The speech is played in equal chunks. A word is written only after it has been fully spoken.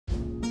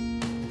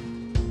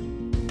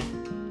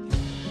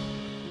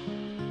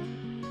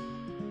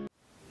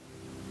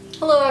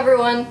Hello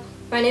everyone,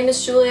 my name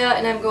is Julia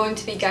and I'm going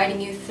to be guiding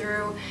you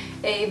through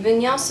a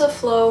Vinyasa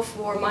flow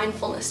for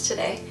mindfulness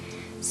today.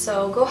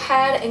 So go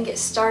ahead and get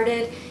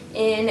started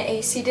in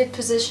a seated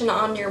position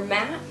on your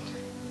mat.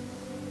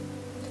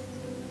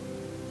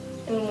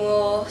 And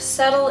we'll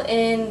settle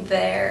in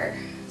there.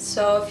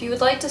 So if you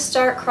would like to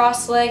start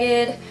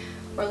cross-legged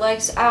or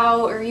legs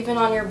out or even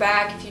on your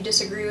back, if you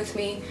disagree with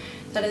me,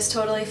 that is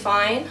totally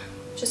fine.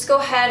 Just go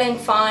ahead and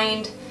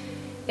find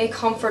a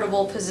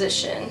comfortable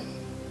position.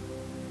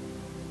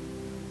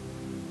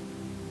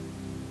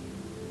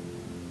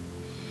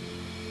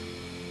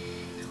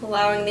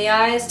 Allowing the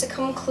eyes to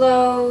come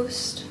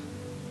closed.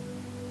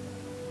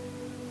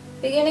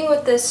 Beginning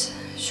with this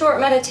short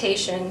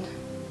meditation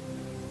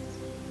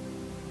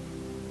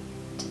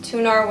to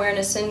tune our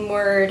awareness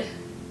inward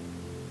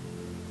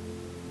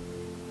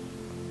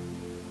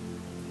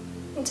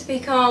and to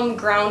become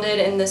grounded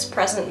in this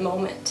present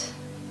moment.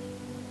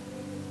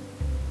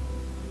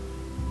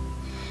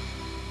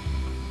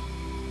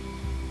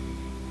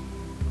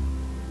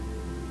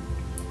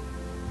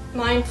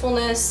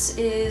 Mindfulness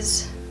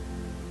is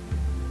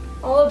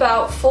all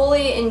about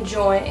fully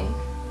enjoying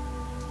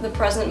the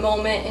present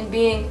moment and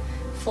being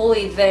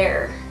fully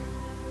there,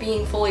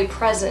 being fully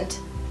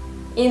present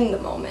in the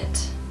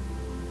moment.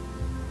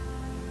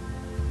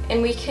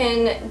 And we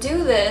can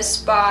do this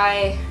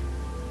by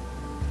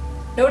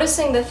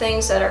noticing the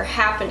things that are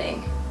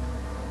happening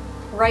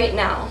right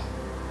now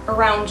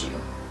around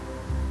you.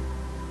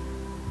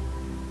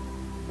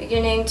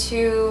 Beginning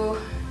to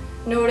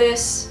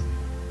notice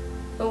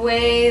the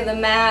way the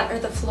mat or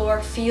the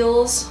floor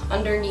feels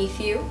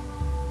underneath you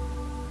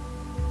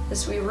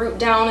as we root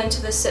down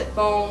into the sit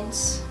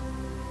bones,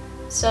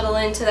 settle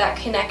into that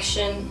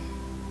connection.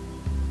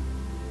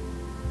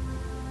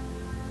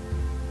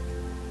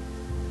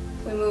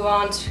 We move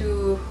on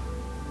to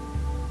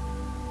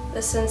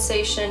the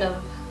sensation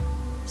of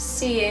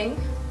seeing.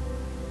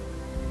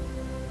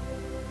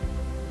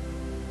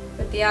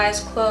 With the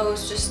eyes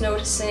closed, just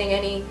noticing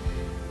any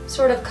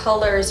sort of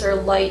colors or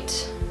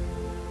light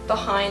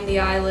behind the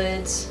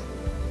eyelids.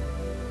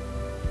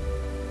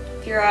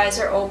 If your eyes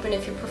are open,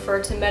 if you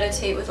prefer to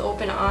meditate with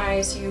open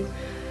eyes, you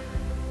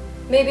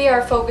maybe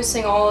are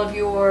focusing all of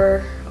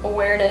your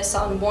awareness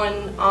on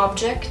one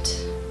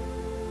object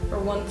or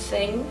one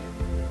thing.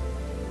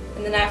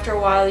 And then after a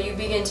while you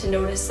begin to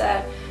notice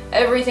that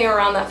everything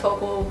around that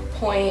focal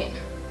point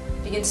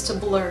begins to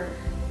blur.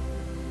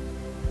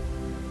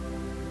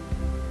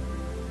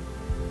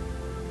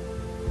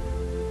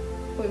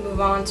 We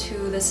move on to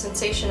the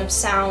sensation of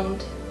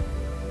sound.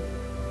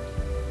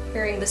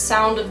 Hearing the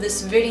sound of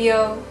this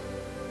video,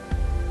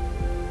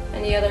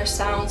 any other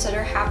sounds that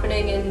are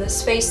happening in the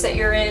space that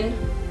you're in,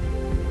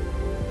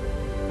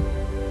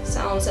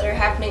 sounds that are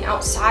happening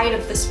outside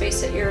of the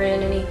space that you're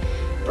in, any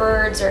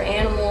birds or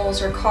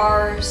animals or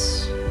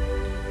cars.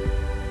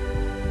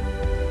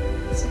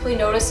 Simply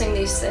noticing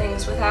these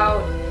things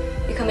without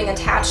becoming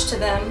attached to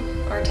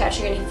them or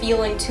attaching any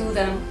feeling to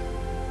them,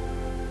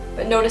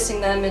 but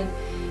noticing them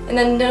and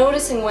then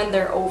noticing when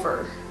they're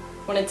over,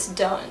 when it's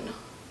done.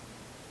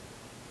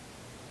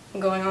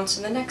 And going on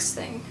to the next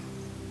thing.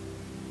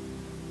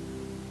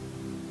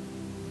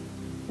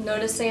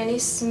 Noticing any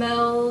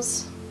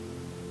smells.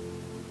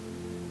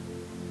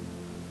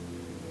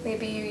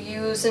 Maybe you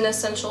use an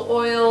essential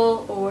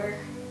oil, or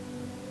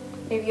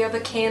maybe you have a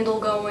candle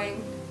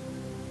going.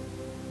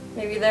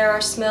 Maybe there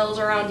are smells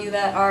around you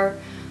that are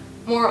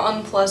more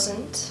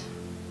unpleasant,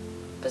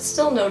 but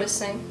still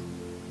noticing.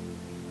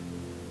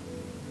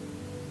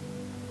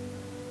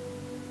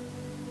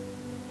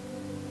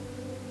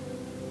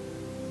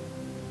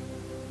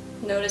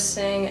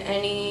 Noticing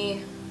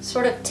any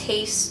sort of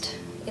taste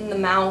in the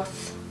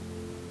mouth.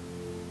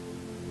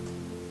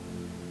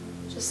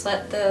 Just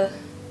let the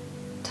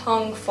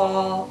tongue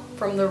fall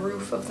from the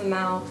roof of the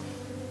mouth.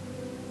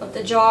 Let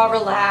the jaw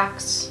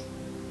relax.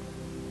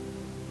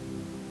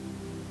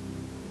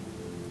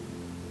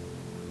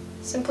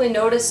 Simply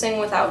noticing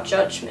without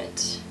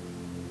judgment.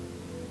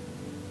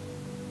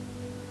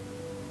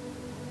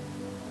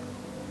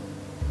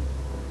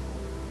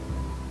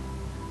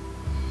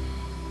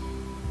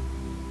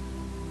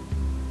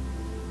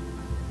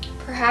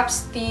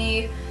 Perhaps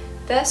the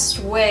best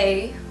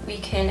way we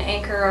can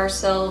anchor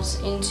ourselves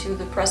into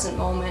the present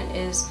moment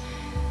is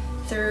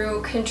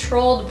through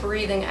controlled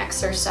breathing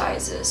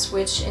exercises,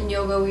 which in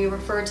yoga we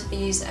refer to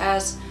these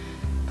as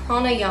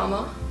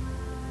pranayama.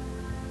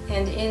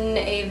 And in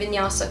a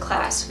Vinyasa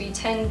class we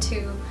tend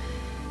to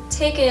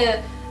take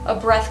a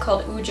breath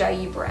called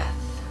Ujjayi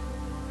breath,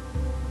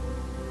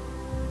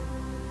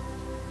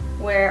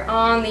 where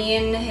on the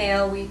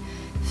inhale we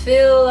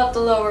fill up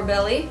the lower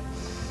belly,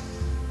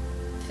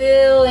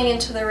 filling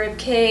into the rib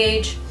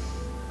cage,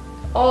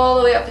 all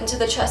the way up into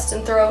the chest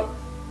and throat.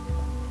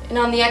 And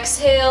on the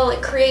exhale,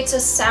 it creates a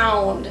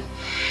sound.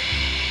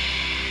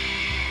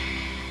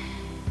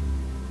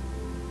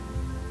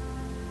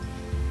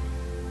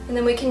 And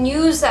then we can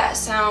use that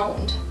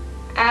sound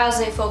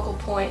as a focal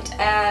point,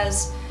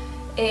 as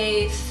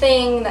a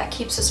thing that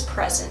keeps us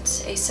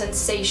present, a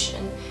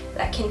sensation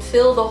that can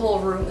fill the whole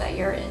room that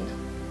you're in.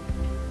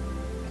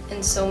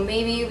 And so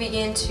maybe you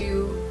begin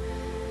to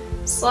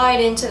slide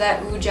into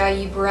that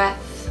Ujjayi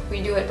breath.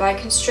 We do it by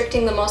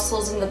constricting the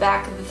muscles in the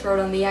back of the throat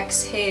on the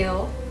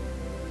exhale.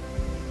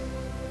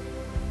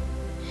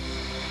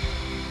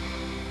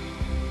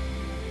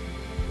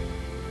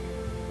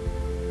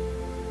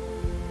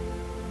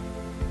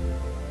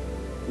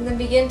 And then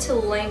begin to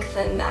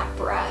lengthen that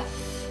breath.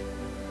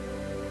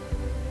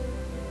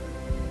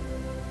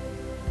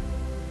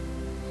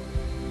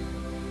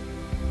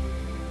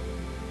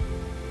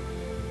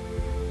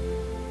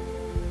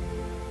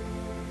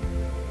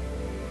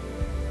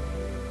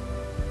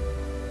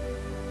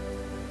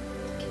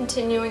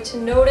 Continuing to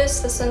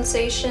notice the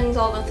sensations,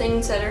 all the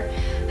things that are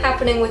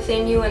happening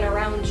within you and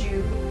around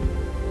you.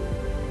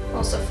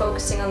 Also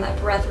focusing on that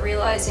breath,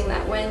 realizing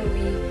that when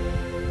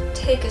we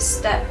take a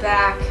step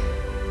back,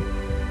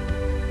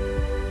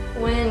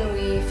 when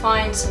we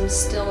find some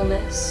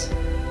stillness,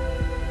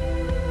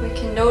 we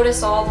can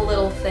notice all the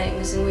little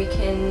things and we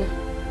can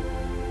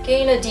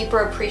gain a deeper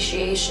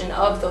appreciation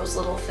of those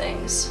little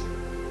things.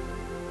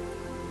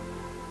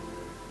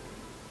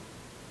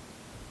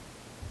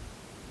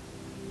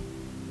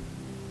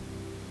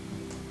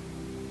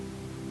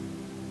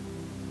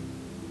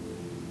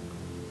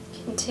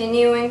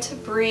 Continuing to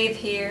breathe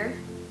here.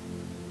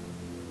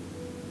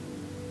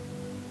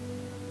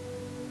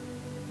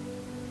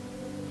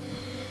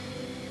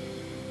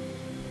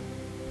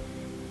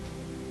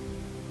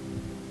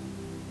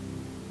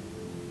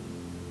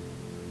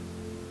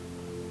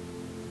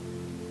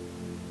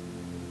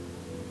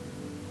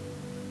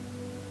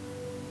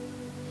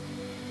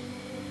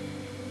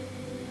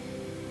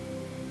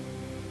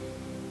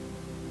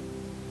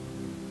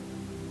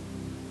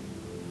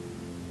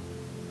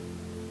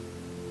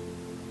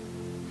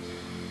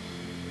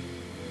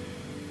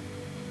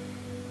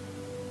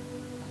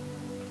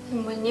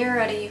 And when you're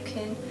ready, you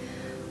can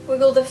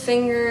wiggle the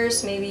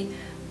fingers, maybe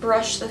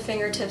brush the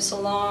fingertips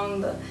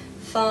along the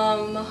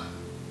thumb,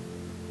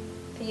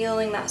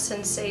 feeling that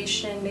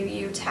sensation. Maybe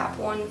you tap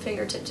one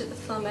fingertip to the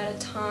thumb at a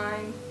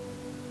time.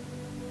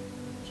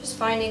 Just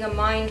finding a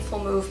mindful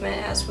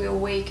movement as we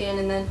awaken,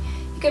 and then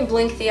you can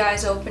blink the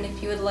eyes open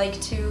if you would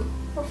like to,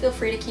 or feel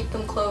free to keep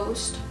them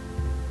closed.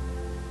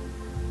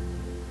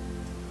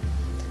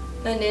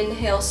 Then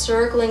inhale,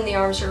 circling the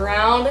arms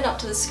around and up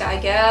to the sky,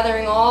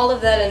 gathering all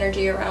of that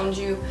energy around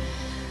you,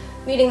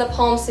 meeting the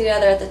palms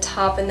together at the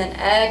top, and then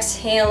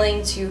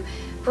exhaling to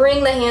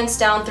bring the hands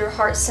down through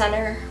heart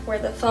center where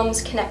the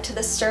thumbs connect to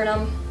the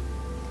sternum.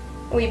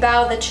 We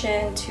bow the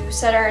chin to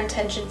set our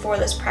intention for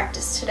this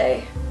practice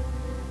today.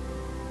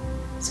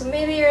 So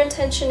maybe your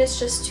intention is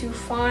just to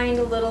find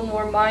a little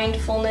more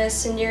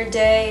mindfulness in your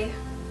day.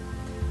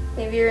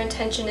 Maybe your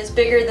intention is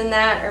bigger than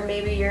that, or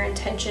maybe your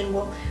intention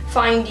will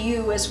find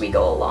you as we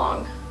go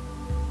along.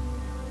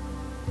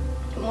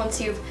 And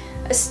once you've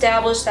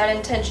established that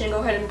intention, go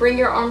ahead and bring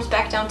your arms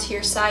back down to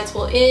your sides.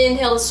 We'll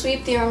inhale to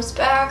sweep the arms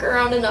back,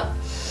 around and up.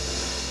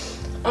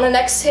 On an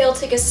exhale,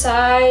 take a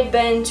side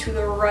bend to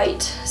the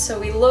right. So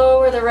we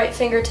lower the right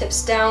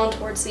fingertips down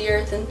towards the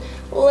earth and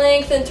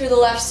lengthen through the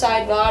left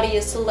side body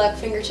as the left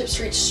fingertips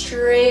reach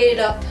straight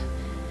up.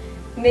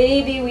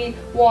 Maybe we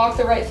walk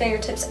the right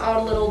fingertips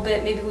out a little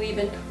bit. Maybe we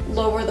even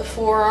lower the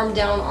forearm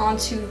down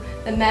onto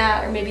the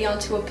mat or maybe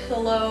onto a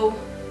pillow.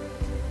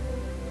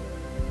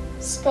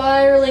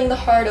 Spiraling the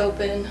heart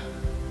open.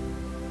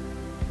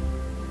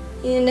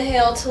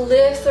 Inhale to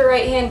lift the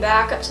right hand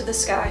back up to the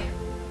sky.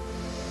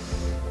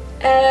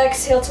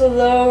 Exhale to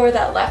lower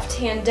that left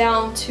hand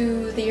down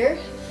to the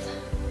earth.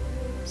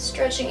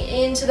 Stretching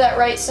into that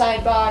right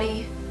side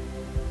body.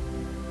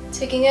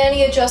 Taking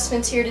any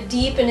adjustments here to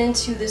deepen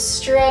into this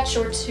stretch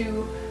or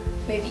to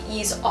maybe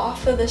ease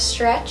off of the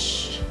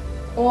stretch.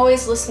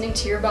 Always listening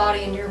to your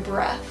body and your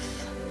breath.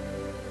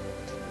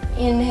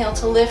 Inhale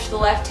to lift the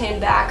left hand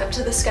back up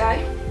to the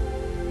sky.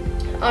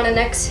 On an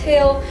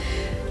exhale,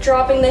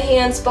 dropping the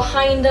hands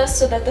behind us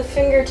so that the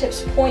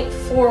fingertips point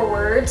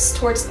forwards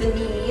towards the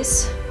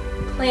knees.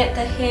 Plant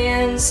the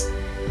hands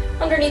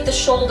underneath the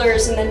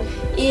shoulders and then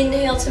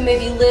inhale to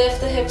maybe lift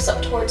the hips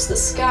up towards the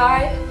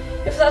sky.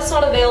 If that's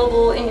not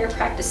available in your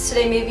practice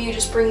today, maybe you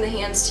just bring the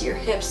hands to your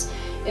hips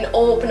and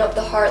open up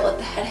the heart, let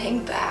the head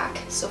hang back.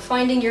 So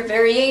finding your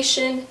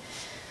variation,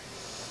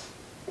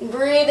 and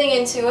breathing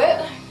into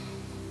it.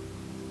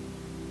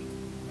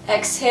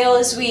 Exhale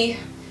as we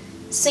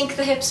sink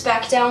the hips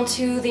back down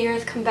to the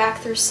earth, come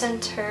back through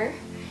center.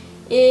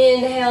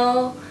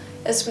 Inhale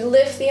as we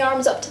lift the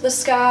arms up to the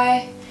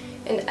sky,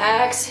 and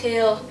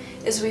exhale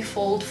as we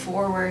fold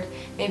forward.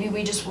 Maybe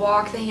we just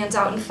walk the hands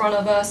out in front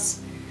of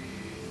us.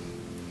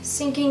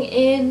 Sinking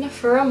in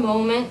for a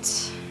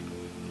moment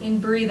in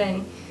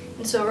breathing.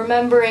 And so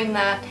remembering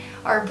that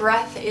our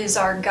breath is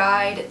our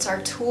guide, it's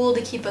our tool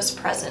to keep us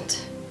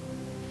present.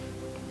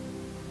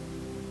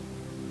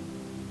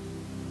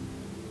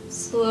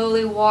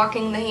 Slowly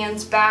walking the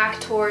hands back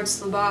towards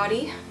the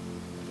body.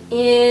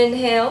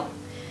 Inhale,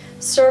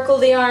 circle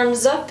the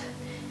arms up,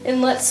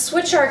 and let's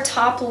switch our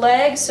top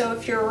leg. So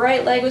if your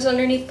right leg was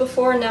underneath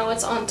before, now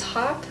it's on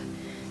top.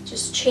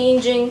 Just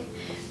changing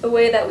the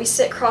way that we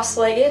sit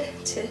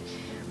cross-legged to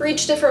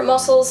reach different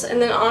muscles,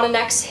 and then on an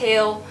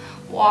exhale,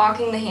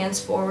 walking the hands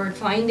forward,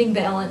 finding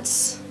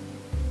balance.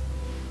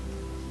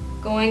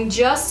 Going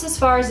just as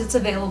far as it's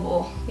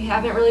available. We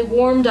haven't really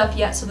warmed up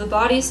yet, so the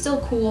body is still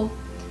cool.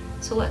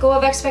 So let go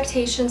of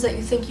expectations that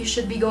you think you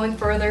should be going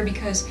further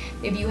because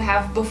maybe you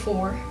have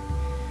before.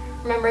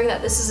 Remembering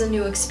that this is a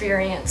new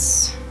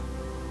experience.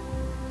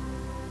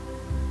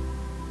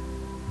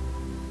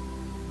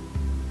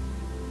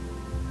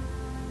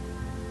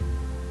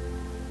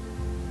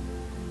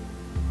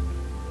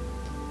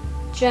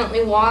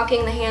 Gently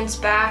walking the hands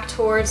back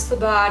towards the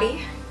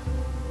body.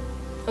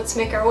 Let's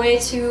make our way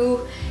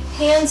to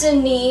hands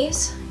and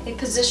knees, a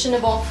position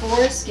of all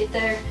fours. Get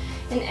there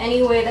in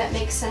any way that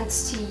makes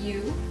sense to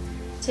you.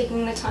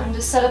 Taking the time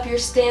to set up your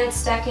stance,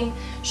 stacking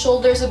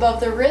shoulders above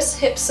the wrists,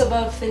 hips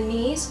above the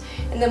knees,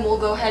 and then we'll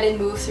go ahead and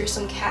move through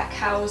some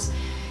cat-cows.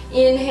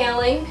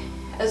 Inhaling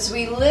as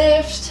we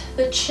lift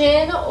the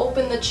chin,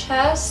 open the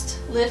chest,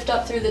 lift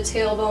up through the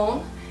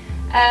tailbone.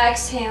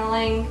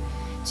 Exhaling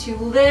to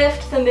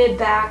lift the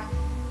mid-back,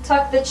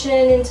 tuck the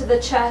chin into the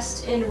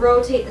chest, and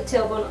rotate the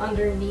tailbone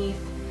underneath.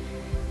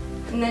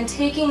 And then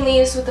taking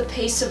these with the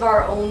pace of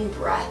our own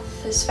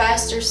breath, as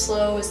fast or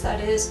slow as that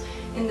is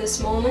in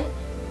this moment.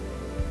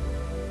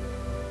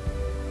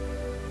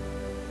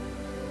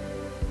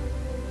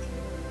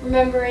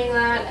 Remembering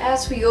that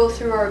as we go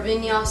through our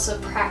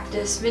Vinyasa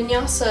practice,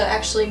 Vinyasa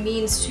actually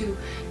means to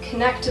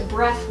connect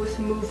breath with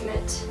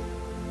movement.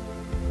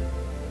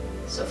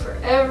 So for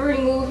every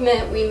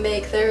movement we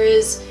make, there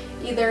is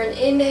either an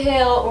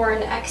inhale or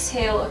an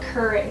exhale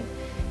occurring.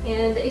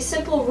 And a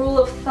simple rule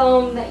of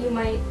thumb that you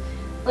might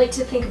like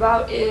to think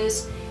about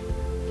is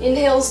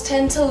inhales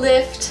tend to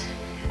lift,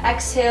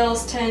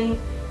 exhales tend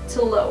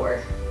to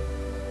lower.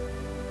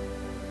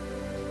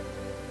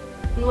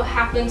 And what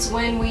happens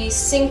when we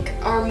sync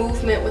our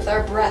movement with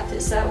our breath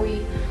is that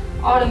we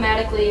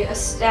automatically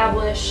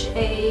establish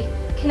a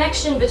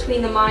connection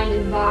between the mind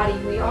and body.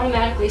 We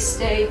automatically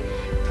stay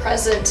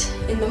present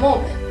in the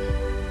moment.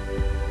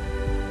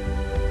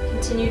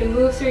 Continue to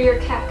move through your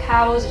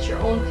cat-cows at your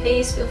own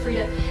pace. Feel free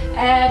to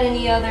add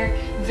any other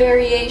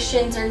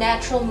variations or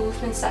natural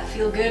movements that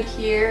feel good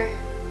here.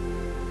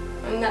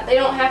 And that they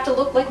don't have to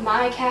look like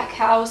my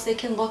cat-cows, they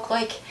can look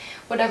like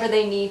whatever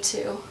they need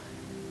to.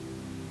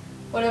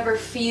 Whatever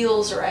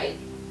feels right.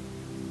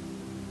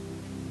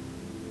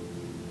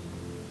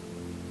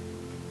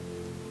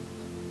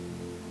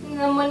 And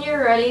then when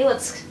you're ready,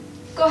 let's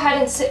go ahead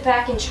and sit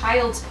back in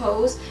child's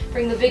pose.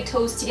 Bring the big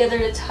toes together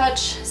to touch,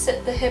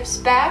 sit the hips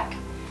back.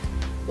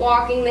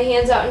 Walking the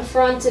hands out in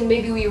front, and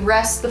maybe we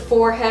rest the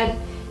forehead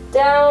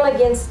down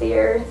against the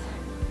earth.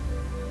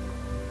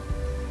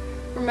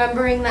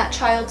 Remembering that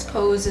child's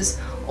pose is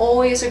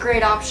always a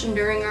great option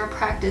during our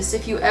practice.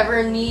 If you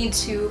ever need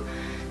to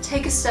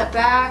take a step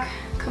back,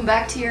 come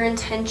back to your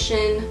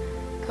intention,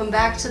 come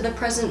back to the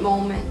present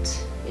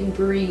moment, and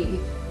breathe.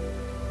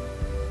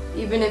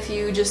 Even if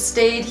you just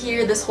stayed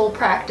here this whole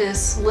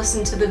practice,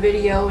 listened to the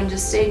video, and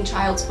just stayed in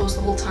child's pose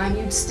the whole time,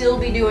 you'd still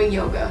be doing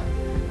yoga.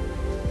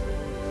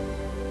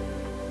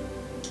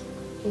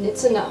 And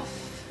it's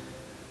enough.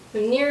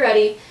 When you're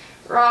ready,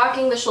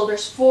 rocking the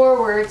shoulders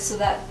forward so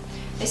that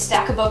they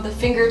stack above the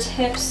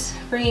fingertips,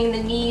 bringing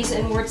the knees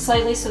inward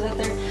slightly so that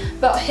they're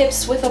about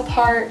hips width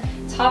apart,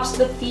 tops of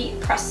the feet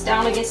pressed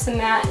down against the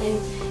mat in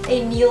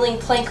a kneeling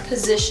plank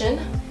position.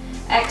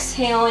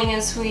 Exhaling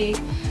as we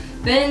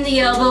bend the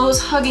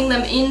elbows, hugging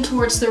them in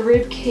towards the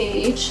rib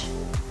cage,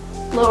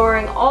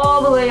 lowering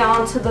all the way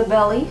onto the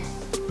belly.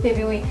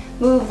 Maybe we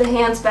move the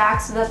hands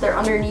back so that they're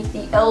underneath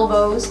the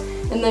elbows.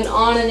 And then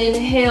on an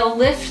inhale,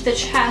 lift the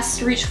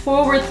chest, reach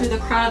forward through the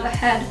crown of the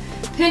head,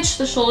 pinch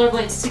the shoulder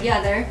blades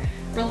together,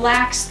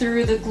 relax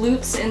through the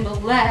glutes and the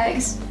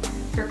legs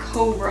for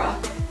cobra.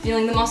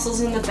 Feeling the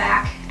muscles in the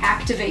back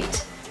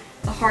activate.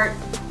 The heart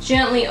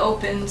gently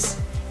opens.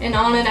 And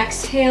on an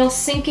exhale,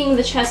 sinking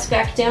the chest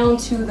back down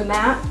to the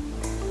mat,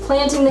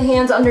 planting the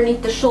hands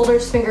underneath the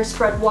shoulders, fingers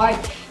spread wide.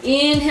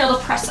 Inhale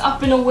to press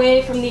up and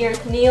away from the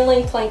earth,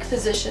 kneeling plank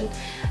position.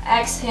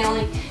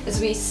 Exhaling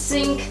as we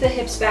sink the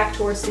hips back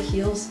towards the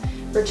heels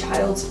for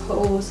child's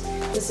pose.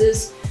 This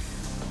is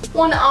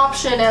one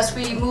option as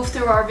we move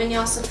through our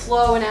Vinyasa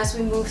flow and as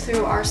we move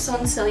through our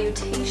sun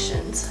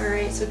salutations. All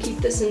right, so keep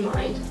this in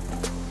mind.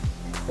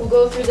 We'll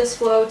go through this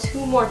flow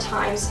 2 more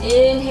times.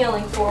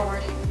 Inhaling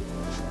forward.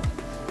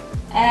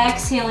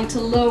 Exhaling to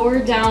lower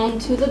down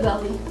to the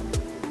belly.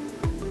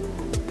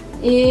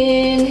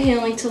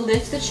 Inhaling to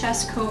lift the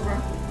chest,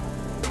 cobra.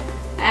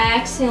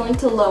 Exhaling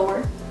to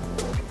lower.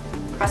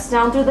 Press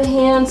down through the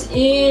hands.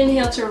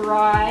 Inhale to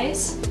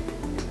rise.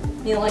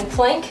 Kneeling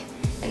plank.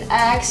 And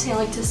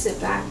exhaling to sit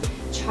back.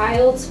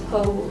 Child's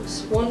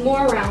pose. 1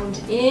 more round.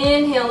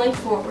 Inhaling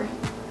forward.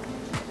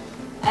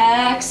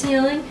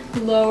 Exhaling,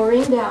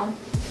 lowering down.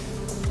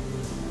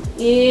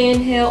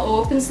 Inhale,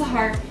 opens the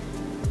heart.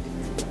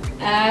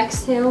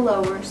 Exhale,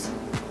 lowers.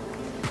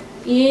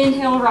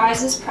 Inhale,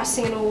 rises,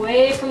 pressing it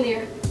away from the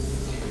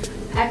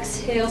earth.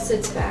 Exhale,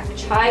 sits back.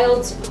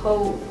 Child's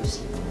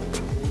pose.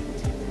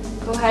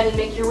 Go ahead and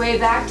make your way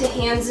back to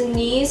hands and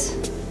knees.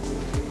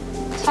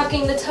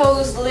 Tucking the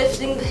toes,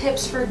 lifting the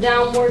hips for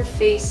downward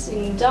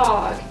facing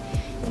dog.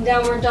 In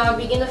downward dog,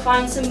 begin to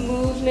find some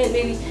movement,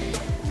 maybe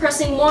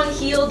pressing one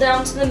heel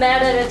down to the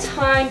mat at a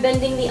time,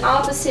 bending the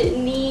opposite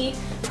knee,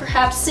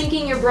 perhaps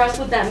syncing your breath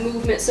with that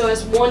movement. So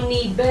as one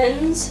knee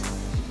bends,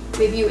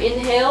 maybe you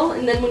inhale,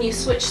 and then when you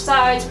switch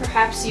sides,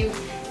 perhaps you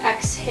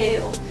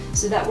exhale,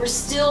 so that we're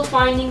still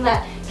finding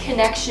that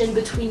connection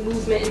between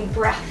movement and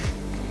breath.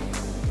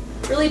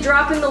 Really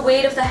dropping the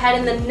weight of the head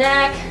and the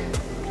neck.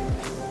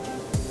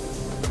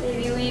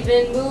 Maybe you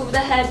even move the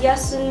head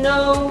yes and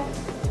no.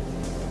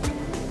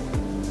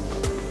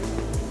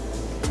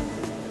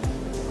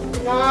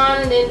 And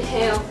on an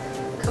inhale,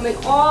 coming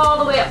all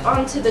the way up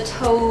onto the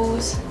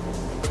toes.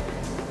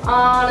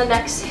 On an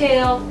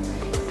exhale,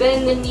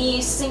 bend the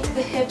knees, sink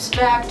the hips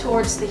back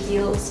towards the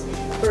heels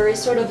for a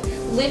sort of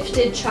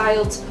lifted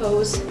child's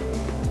pose.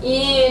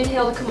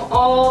 Inhale to come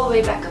all the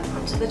way back up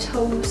onto the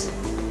toes.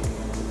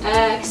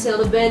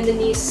 Exhale to bend the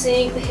knees,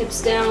 sink the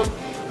hips down,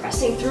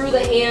 pressing through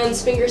the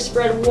hands, fingers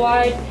spread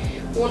wide.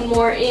 One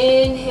more,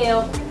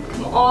 inhale,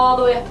 come all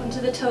the way up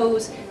onto the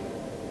toes.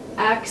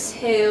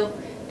 Exhale,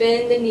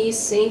 bend the knees,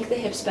 sink the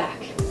hips back.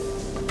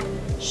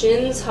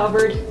 Shins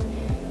hovered.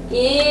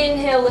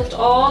 Inhale, lift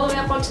all the way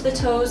up onto the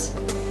toes.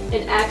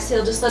 And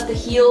exhale, just let the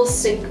heels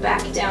sink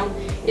back down.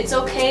 It's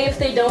okay if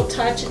they don't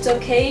touch. It's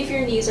okay if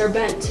your knees are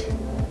bent.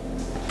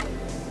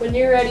 When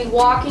you're ready,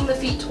 walking the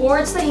feet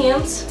towards the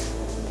hands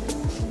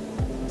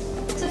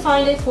to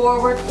find a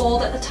forward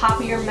fold at the top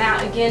of your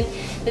mat. Again,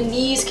 the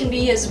knees can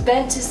be as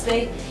bent as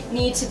they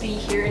need to be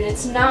here, and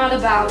it's not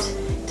about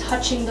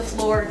touching the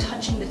floor,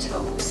 touching the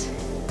toes.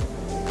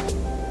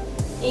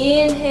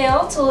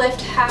 Inhale to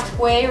lift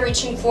halfway,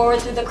 reaching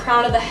forward through the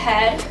crown of the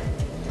head.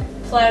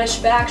 Flattish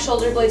back,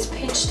 shoulder blades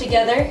pinch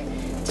together,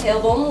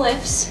 tailbone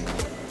lifts,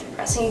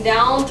 pressing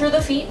down through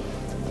the feet.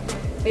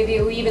 Maybe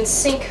we even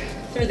sink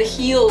through the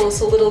heels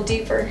a little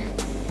deeper.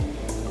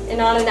 And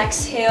on an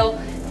exhale,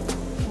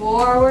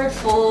 forward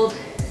fold,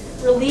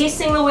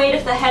 releasing the weight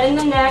of the head and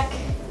the neck,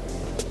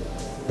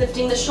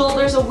 lifting the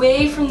shoulders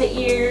away from the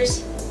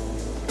ears.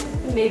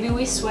 And maybe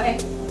we sway.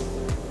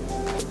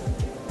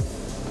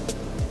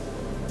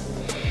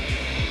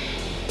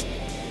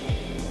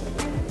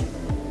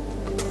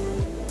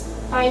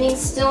 Finding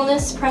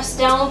stillness, press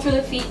down through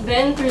the feet,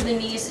 bend through the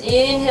knees.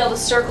 Inhale to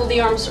circle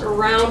the arms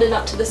around and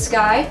up to the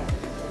sky.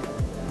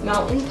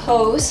 Mountain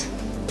pose.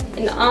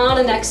 And on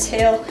an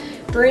exhale,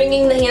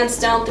 bringing the hands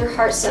down through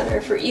heart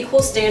center for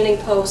equal standing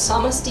pose,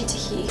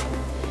 Samastitihi.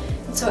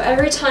 And so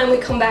every time we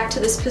come back to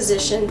this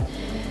position,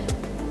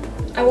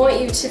 I want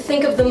you to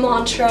think of the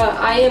mantra,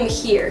 I am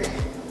here.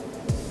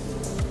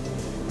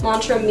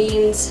 Mantra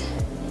means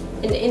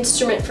an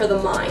instrument for the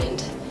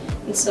mind.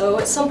 And so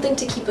it's something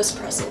to keep us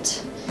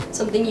present.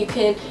 Something you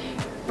can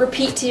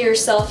repeat to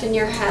yourself in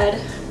your head.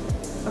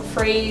 A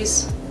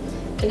phrase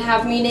can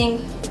have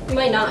meaning, it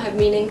might not have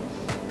meaning,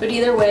 but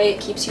either way, it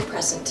keeps you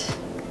present.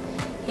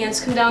 Hands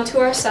come down to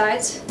our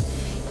sides.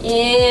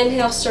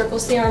 Inhale,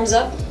 circles the arms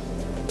up.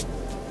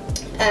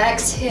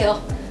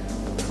 Exhale,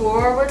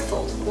 forward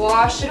fold,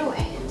 wash it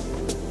away.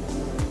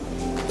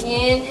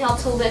 Inhale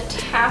to lift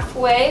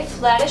halfway,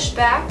 flattish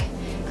back,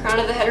 crown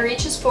of the head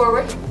reaches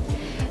forward.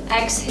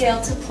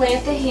 Exhale to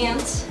plant the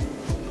hands.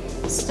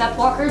 Step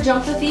walker,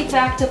 jump the feet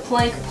back to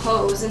plank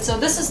pose. And so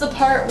this is the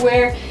part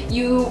where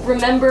you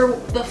remember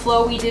the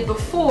flow we did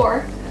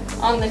before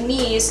on the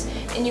knees,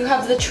 and you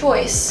have the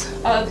choice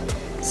of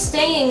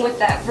staying with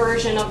that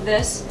version of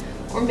this,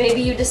 or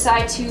maybe you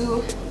decide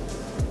to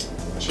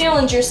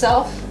challenge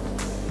yourself,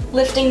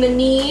 lifting the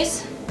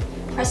knees,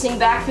 pressing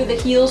back through the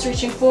heels,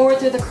 reaching forward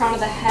through the crown of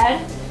the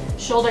head,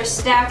 shoulders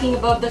stacking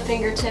above the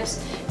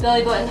fingertips,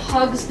 belly button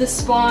hugs the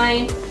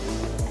spine,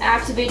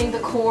 activating the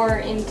core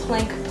in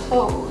plank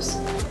pose.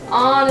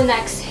 On an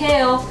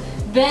exhale,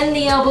 bend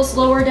the elbows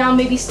lower down,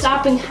 maybe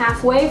stopping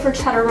halfway for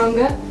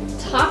chaturanga.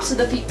 Tops of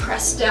the feet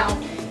press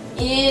down.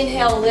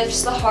 Inhale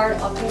lifts the heart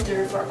up and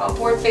through for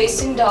upward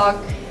facing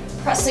dog.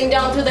 Pressing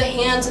down through the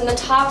hands and the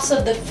tops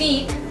of the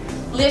feet,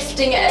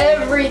 lifting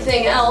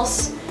everything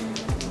else.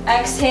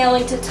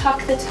 Exhaling to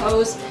tuck the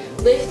toes,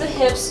 lift the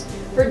hips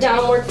for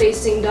downward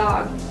facing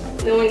dog.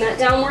 Knowing that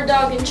downward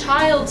dog and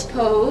child's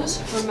pose,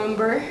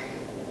 remember,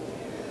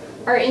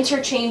 are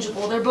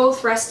interchangeable. They're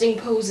both resting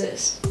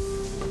poses.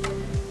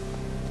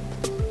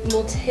 And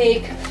we'll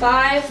take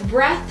 5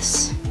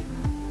 breaths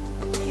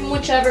in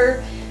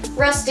whichever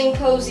resting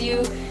pose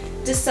you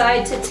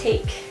decide to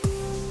take.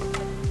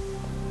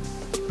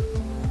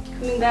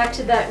 Coming back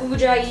to that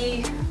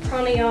Ujjayi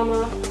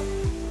pranayama,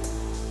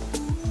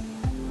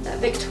 that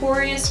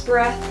victorious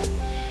breath.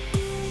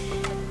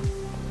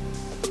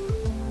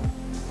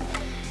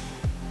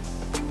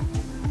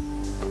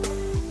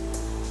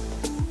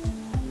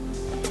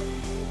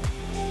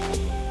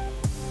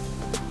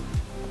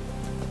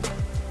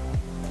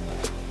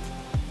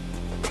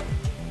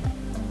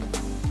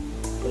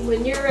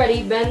 When you're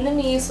ready, bend the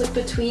knees, look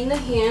between the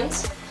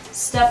hands,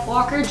 step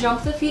walker,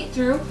 jump the feet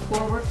through,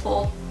 forward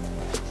fold.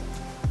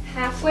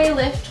 Halfway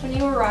lift when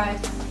you arrive.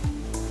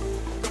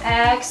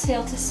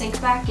 Exhale to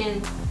sink back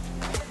in.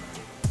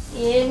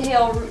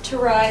 Inhale, root to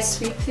rise,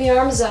 sweep the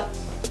arms up.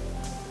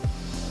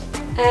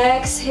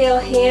 Exhale,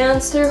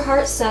 hands through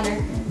heart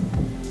center.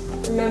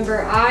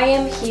 Remember, I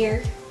am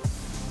here.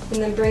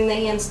 And then bring the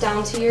hands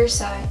down to your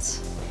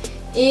sides.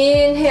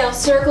 Inhale,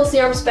 circles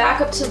the arms back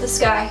up to the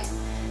sky.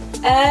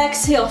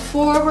 Exhale,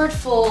 forward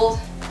fold.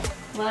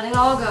 Let it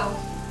all go.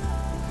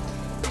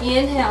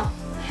 Inhale,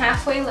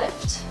 halfway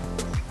lift.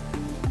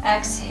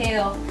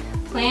 Exhale,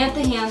 plant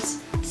the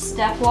hands.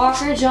 Step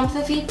walker, jump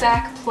the feet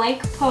back.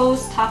 Plank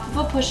pose, top of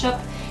a push-up.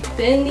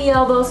 Bend the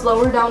elbows,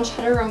 lower down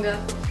chaturanga.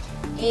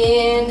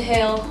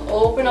 Inhale,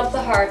 open up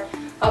the heart.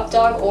 Up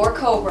dog or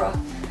cobra.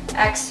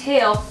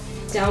 Exhale,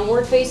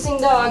 downward facing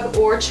dog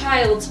or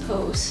child's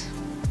pose.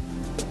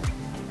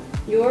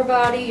 Your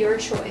body, your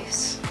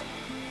choice.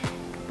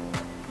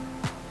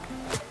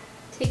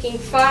 Taking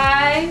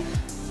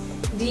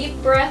 5 deep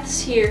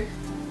breaths here.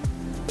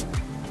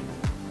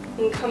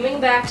 And coming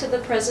back to the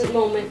present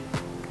moment.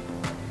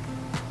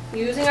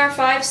 Using our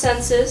 5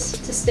 senses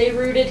to stay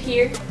rooted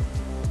here.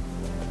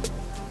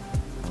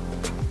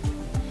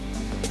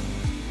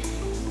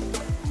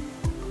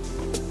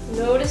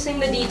 Noticing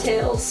the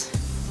details.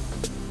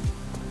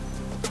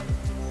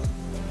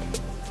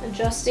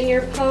 Adjusting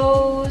your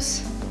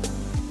pose.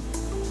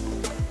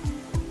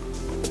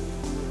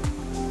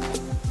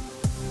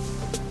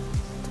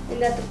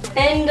 And at the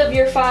end of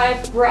your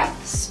 5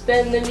 breaths,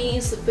 bend the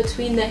knees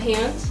between the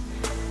hands.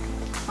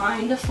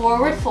 Find a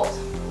forward fold.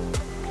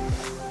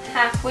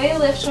 Halfway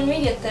lift when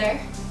we get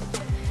there.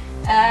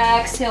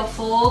 Exhale,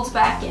 folds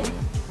back in.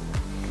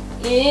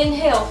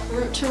 Inhale,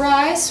 root to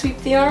rise, sweep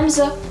the arms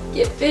up,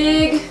 get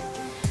big.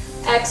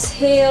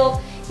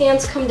 Exhale,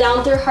 hands come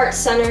down through heart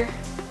center.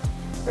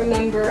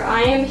 Remember,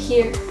 I am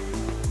here.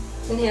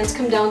 And hands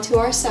come down to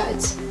our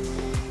sides.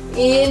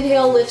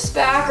 Inhale, lifts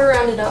back or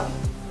round it up.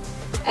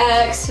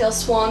 Exhale,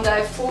 swan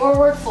dive,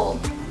 forward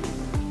fold.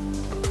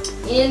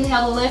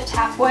 Inhale, lift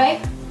halfway.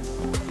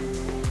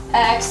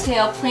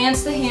 Exhale,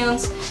 plants the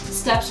hands,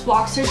 steps,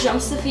 walks or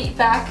jumps the feet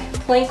back,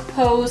 plank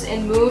pose,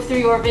 and move through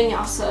your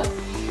vinyasa.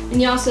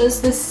 Vinyasa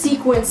is the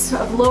sequence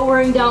of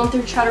lowering down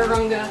through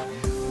chaturanga,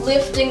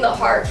 lifting the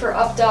heart for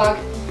up dog,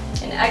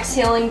 and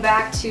exhaling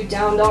back to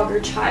down dog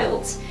or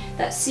child's.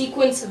 That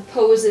sequence of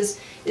poses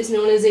is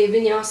known as a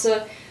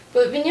vinyasa,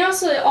 but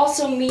vinyasa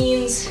also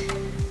means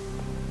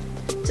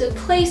to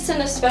place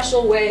in a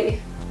special way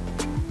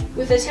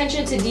with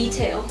attention to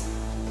detail.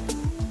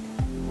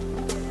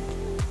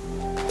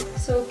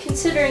 So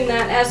considering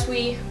that as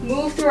we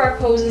move through our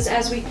poses,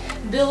 as we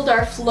build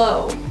our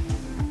flow,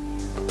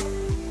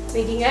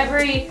 making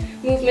every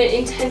movement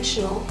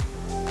intentional.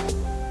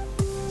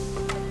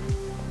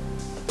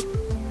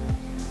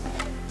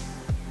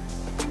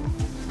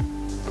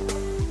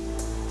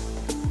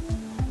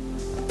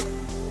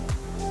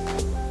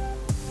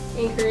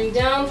 Anchoring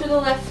down through the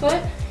left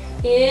foot.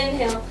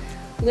 Inhale,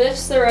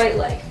 lifts the right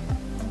leg.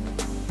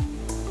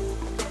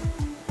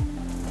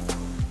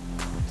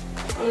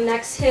 On an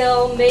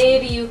exhale,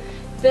 maybe you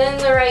bend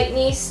the right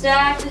knee,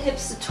 stack the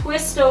hips to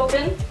twist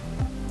open.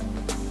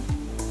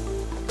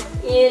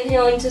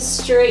 Inhaling to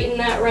straighten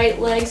that right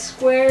leg,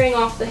 squaring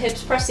off the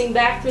hips, pressing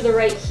back through the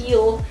right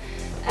heel.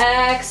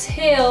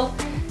 Exhale,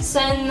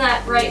 send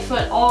that right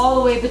foot all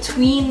the way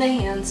between the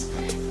hands,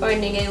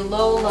 finding a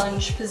low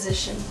lunge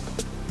position.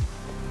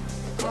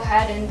 Go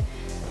ahead and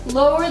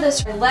lower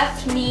this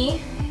left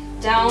knee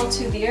down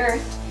to the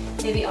earth.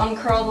 Maybe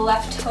uncurl the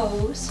left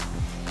toes.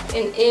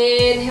 And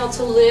inhale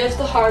to lift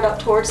the heart up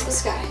towards the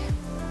sky.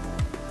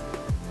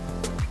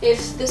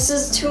 If this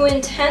is too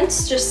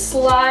intense, just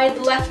slide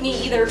the left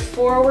knee either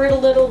forward a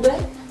little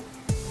bit.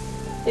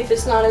 If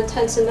it's not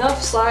intense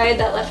enough, slide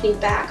that left knee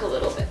back a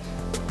little bit.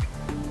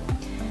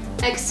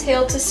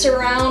 Exhale to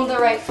surround the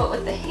right foot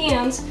with the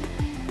hands.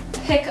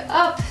 Pick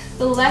up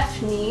the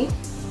left knee.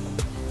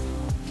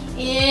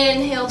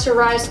 Inhale to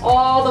rise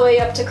all the way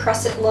up to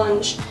crescent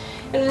lunge.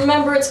 And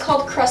remember, it's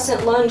called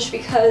crescent lunge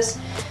because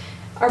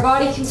our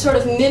body can sort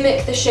of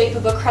mimic the shape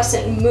of a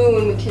crescent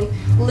moon. We can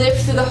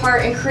lift through the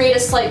heart and create a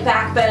slight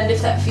back bend if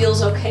that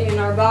feels okay in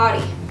our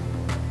body.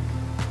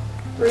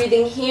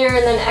 Breathing here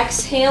and then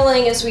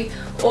exhaling as we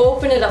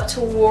open it up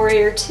to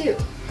warrior two.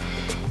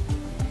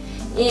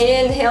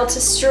 Inhale to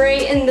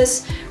straighten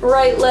this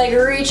right leg,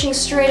 reaching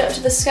straight up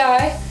to the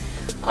sky.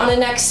 On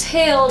an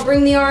exhale,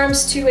 bring the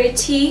arms to a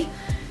T,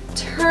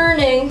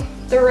 turning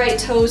the right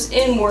toes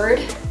inward.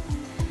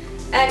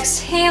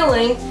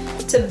 Exhaling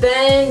to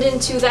bend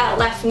into that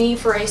left knee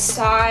for a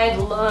side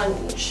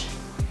lunge.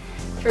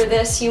 For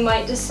this, you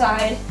might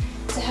decide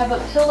to have a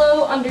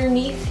pillow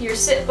underneath your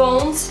sit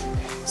bones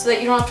so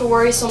that you don't have to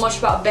worry so much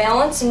about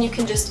balance and you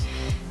can just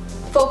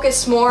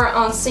focus more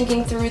on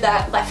sinking through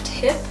that left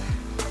hip.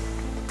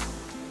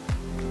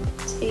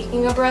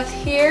 Taking a breath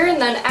here and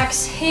then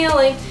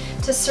exhaling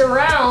to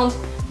surround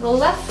the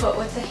left foot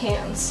with the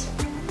hands.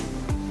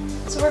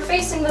 So we're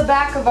facing the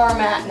back of our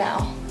mat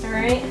now, all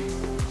right?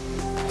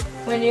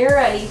 When you're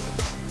ready,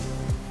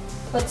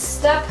 let's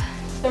step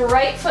the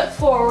right foot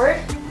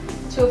forward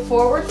to a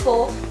forward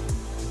fold.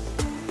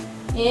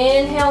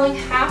 Inhaling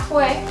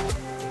halfway.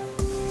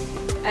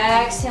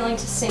 Exhaling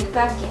to sink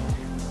back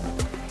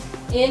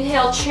in.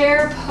 Inhale,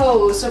 chair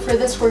pose. So for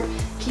this, we're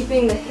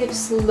keeping the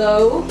hips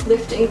low,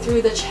 lifting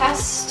through the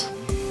chest.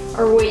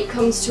 Our weight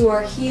comes to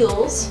our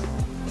heels.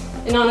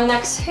 And on an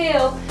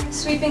exhale,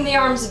 sweeping the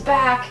arms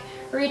back,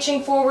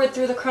 reaching forward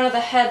through the crown of the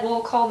head.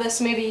 We'll call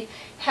this maybe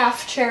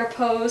half chair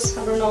pose.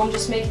 I don't know, I'm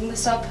just making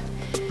this up.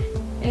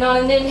 And on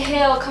an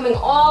inhale, coming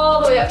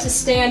all the way up to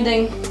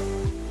standing.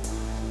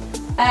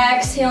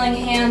 Exhaling,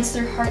 hands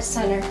through heart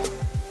center.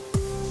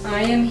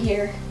 I am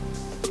here.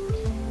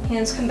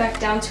 Hands come back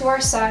down to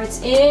our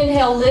sides.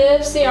 Inhale,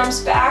 lifts the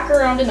arms back,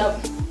 around and up.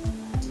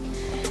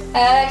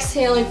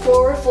 Exhaling,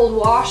 forward fold,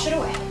 wash it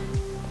away.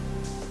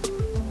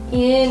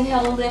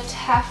 Inhale, lift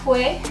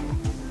halfway.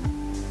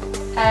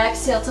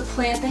 Exhale to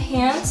plant the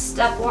hands,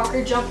 step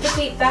walker, jump the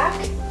feet back,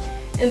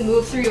 and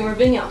move through your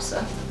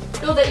vinyasa.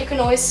 Know that you can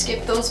always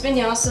skip those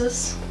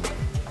vinyasas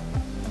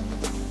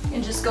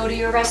and just go to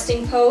your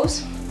resting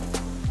pose.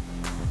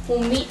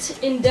 We'll meet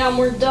in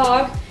downward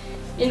dog,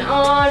 and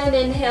on an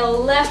inhale,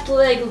 left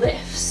leg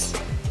lifts.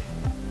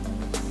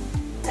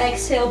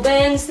 Exhale,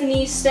 bends the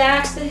knees,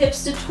 stacks the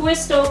hips to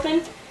twist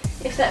open,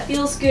 if that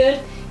feels good.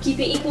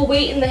 Keeping equal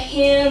weight in the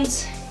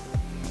hands,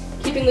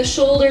 keeping the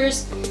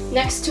shoulders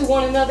next to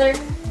one another.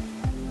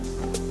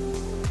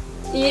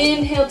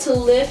 Inhale to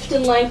lift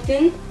and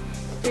lengthen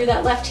through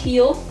that left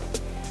heel.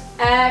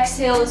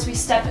 Exhale as we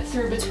step it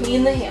through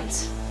between the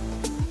hands.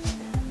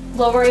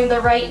 Lowering the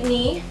right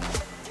knee.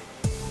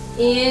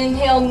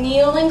 Inhale,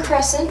 kneeling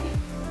crescent.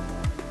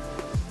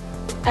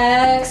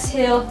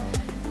 Exhale,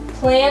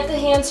 plant the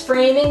hands,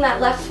 framing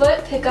that left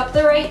foot, pick up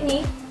the right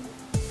knee.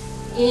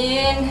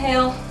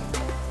 Inhale,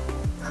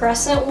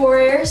 crescent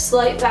warrior,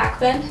 slight back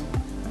bend.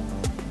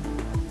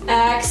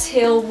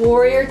 Exhale,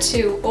 warrior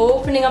two,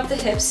 opening up the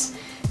hips,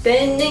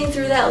 bending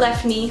through that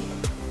left knee.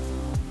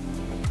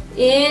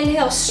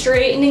 Inhale,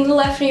 straightening the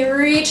left knee,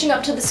 reaching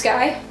up to the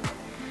sky.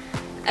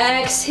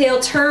 Exhale,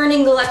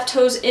 turning the left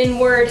toes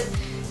inward,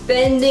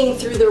 bending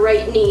through the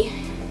right knee.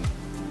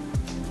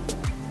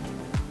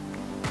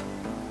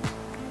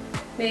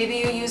 Maybe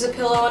you use a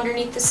pillow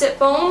underneath the sit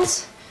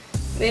bones.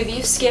 Maybe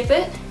you skip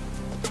it.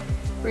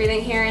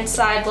 Breathing here in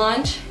side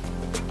lunge.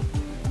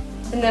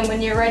 And then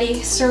when you're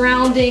ready,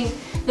 surrounding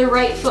the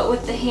right foot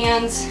with the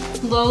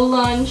hands, low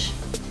lunge.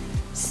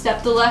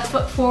 Step the left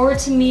foot forward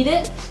to meet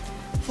it.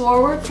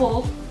 Forward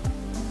fold.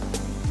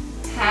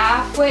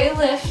 Halfway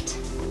lift.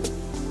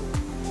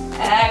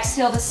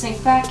 Exhale to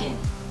sink back in.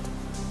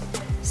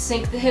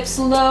 Sink the hips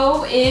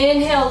low.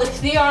 Inhale,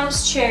 lift the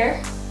arms,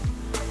 chair.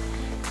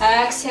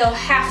 Exhale,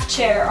 half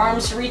chair.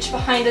 Arms reach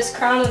behind us,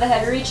 crown of the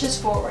head reaches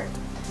forward.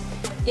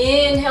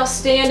 Inhale,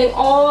 standing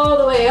all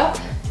the way up.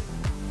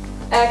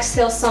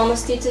 Exhale,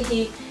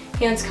 Samastitihi.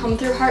 Hands come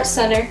through heart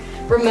center.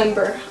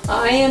 Remember,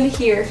 I am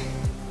here.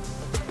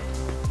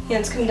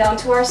 Hands come down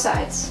to our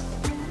sides.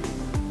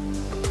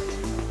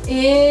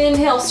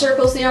 Inhale,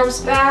 circles the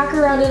arms back,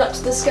 around and up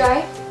to the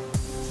sky.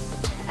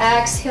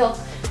 Exhale,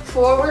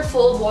 forward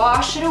fold,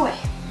 wash it away.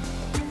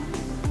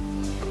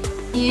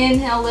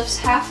 Inhale, lifts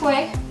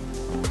halfway.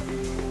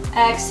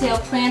 Exhale,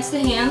 plants the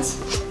hands.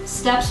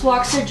 Steps,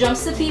 walks or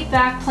jumps the feet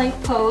back, plank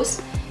pose,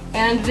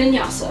 and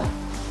vinyasa.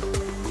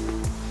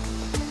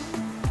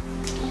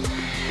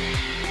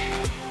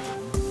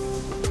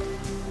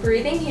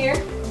 Breathing here.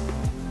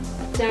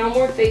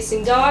 Downward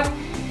facing dog.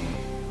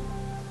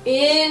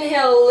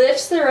 Inhale,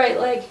 lifts the right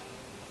leg.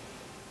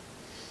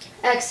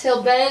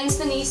 Exhale, bends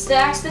the knee,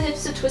 stacks the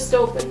hips to twist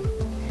open.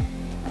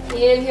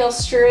 Inhale,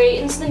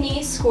 straightens the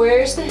knee,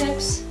 squares the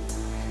hips.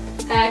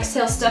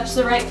 Exhale, steps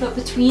the right foot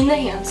between the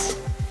hands.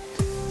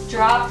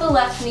 Drop the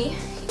left knee.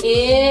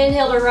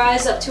 Inhale to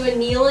rise up to a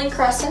kneeling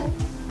crescent.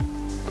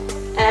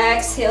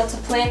 Exhale to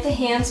plant the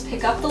hands,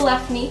 pick up the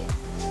left knee.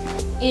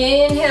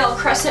 Inhale,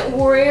 crescent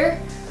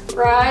warrior.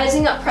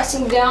 Rising up,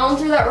 pressing down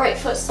through that right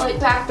foot, slight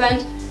back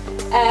bend.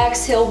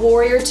 Exhale,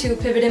 warrior two,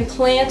 pivot and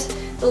plant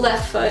the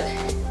left foot.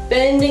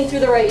 Bending through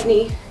the right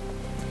knee.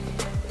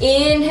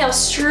 Inhale,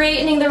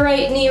 straightening the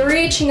right knee,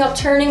 reaching up,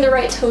 turning the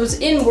right toes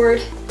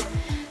inward.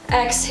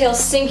 Exhale,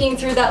 sinking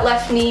through that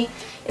left knee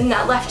and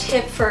that left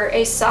hip for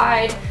a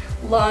side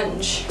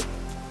lunge.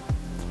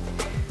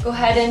 Go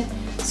ahead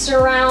and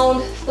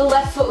surround the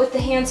left foot with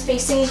the hands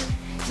facing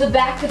the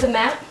back of the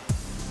mat.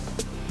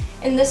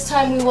 And this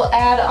time we will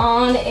add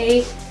on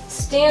a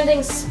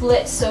standing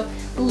split. So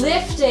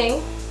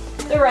lifting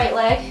the right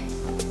leg.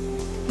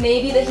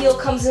 Maybe the heel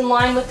comes in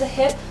line with the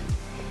hip.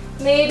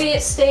 Maybe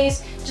it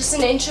stays just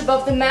an inch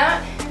above the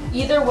mat.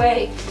 Either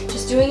way,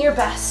 just doing your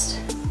best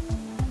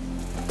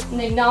and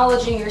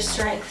acknowledging your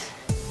strength.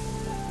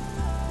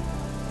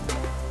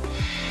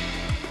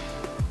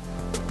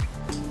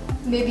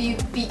 Maybe you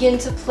begin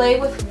to play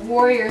with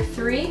warrior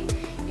three,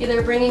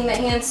 either bringing the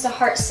hands to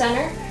heart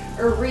center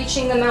or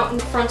reaching them out in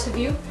front of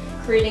you,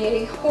 creating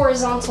a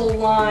horizontal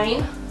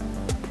line.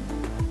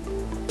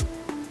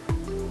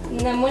 And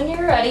then when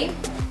you're ready,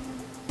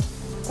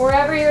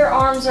 wherever your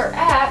arms are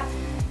at,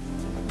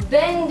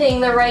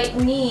 bending the right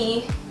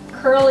knee,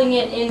 curling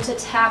it in to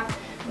tap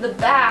the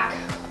back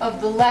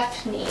of the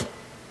left knee.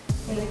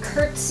 in the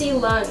curtsy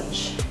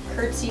lunge,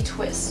 curtsy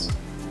twist,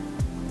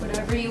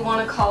 whatever you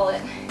want to call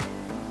it.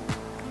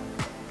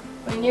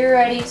 When you're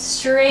ready,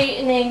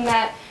 straightening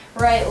that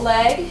right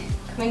leg,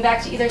 coming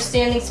back to either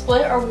standing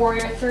split or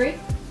warrior three.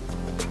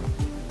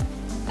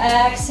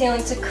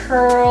 Exhaling to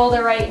curl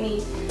the right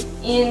knee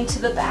into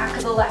the back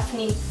of the left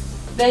knee,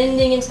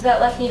 bending into that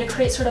left knee to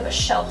create sort of a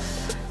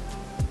shelf.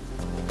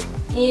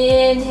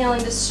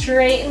 Inhaling to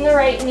straighten the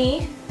right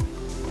knee.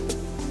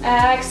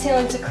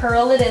 Exhaling to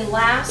curl it in.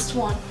 Last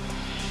one.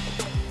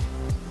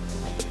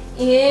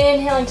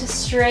 Inhaling to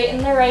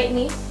straighten the right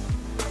knee.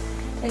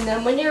 And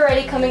then when you're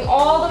ready, coming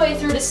all the way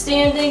through to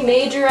standing,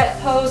 majorette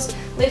pose,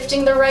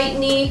 lifting the right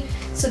knee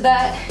so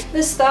that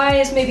this thigh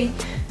is maybe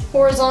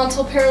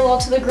horizontal, parallel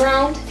to the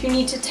ground. If you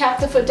need to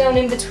tap the foot down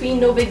in between,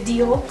 no big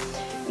deal.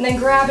 And then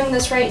grabbing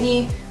this right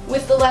knee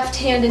with the left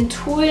hand and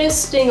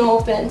twisting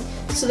open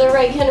so the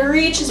right hand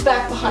reaches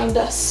back behind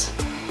us.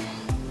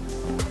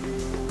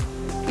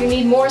 If you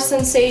need more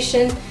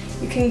sensation,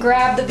 you can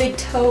grab the big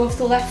toe of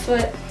the left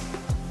foot,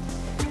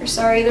 or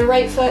sorry, the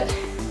right foot.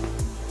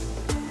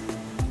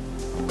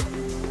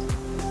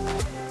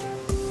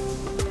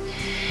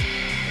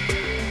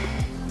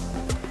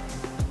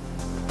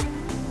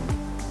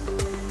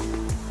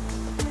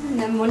 And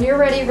then when you're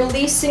ready,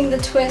 releasing the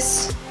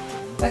twist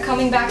by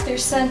coming back through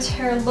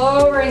center,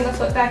 lowering the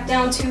foot back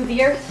down to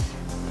the earth.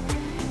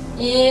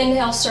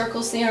 Inhale,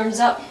 circles the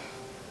arms up.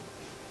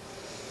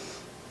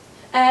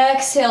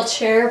 Exhale,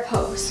 chair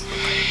pose.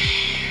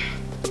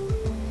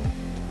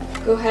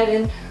 Go ahead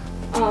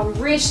and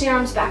reach the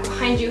arms back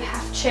behind you,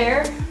 half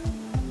chair.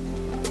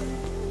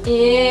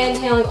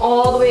 Inhaling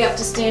all the way up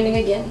to standing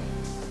again.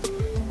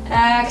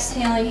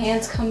 Exhaling,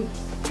 hands come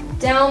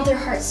down through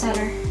heart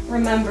center.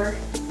 Remember,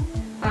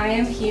 I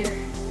am here.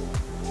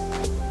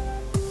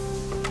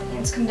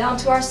 Hands come down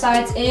to our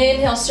sides.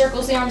 Inhale,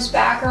 circles the arms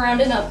back, around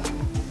and up.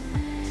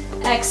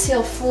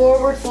 Exhale,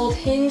 forward fold,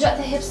 hinge at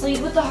the hips,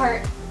 lead with the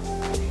heart.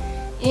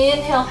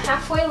 Inhale,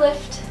 halfway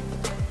lift.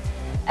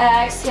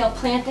 Exhale,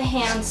 plant the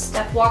hands,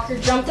 step walker,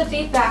 jump the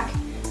feet back,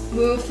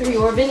 move through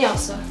your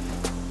vinyasa.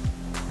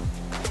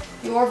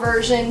 Your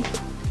version,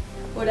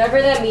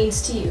 whatever that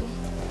means to you.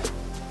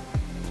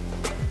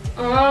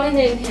 On an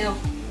inhale,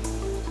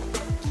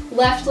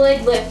 left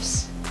leg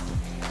lifts.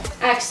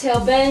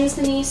 Exhale, bends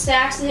the knees,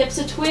 stacks the hips,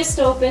 a twist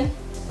open.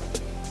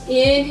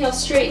 Inhale,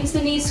 straightens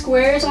the knees,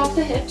 squares off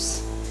the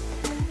hips.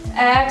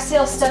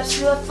 Exhale, steps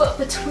the left foot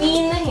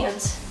between the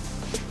hands.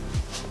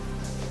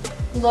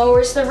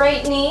 Lowers the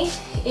right knee.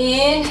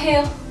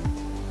 Inhale,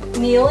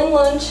 kneeling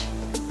lunge.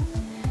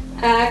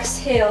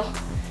 Exhale,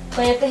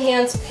 plant the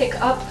hands, pick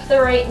up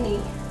the right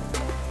knee.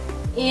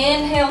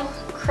 Inhale,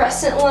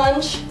 crescent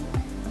lunge.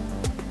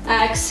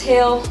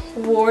 Exhale,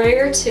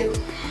 warrior two.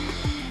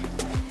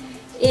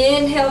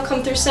 Inhale,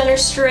 come through center,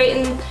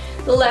 straighten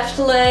the left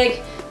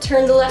leg,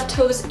 turn the left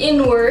toes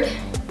inward.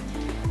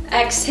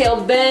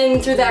 Exhale,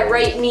 bend through that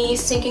right knee,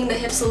 sinking the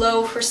hips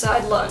low for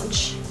side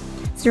lunge.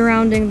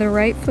 Surrounding the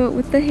right foot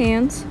with the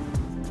hands.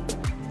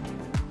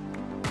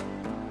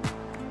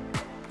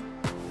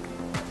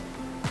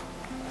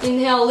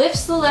 Inhale,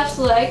 lifts the left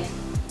leg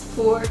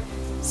for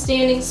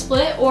standing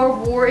split or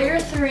warrior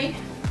three.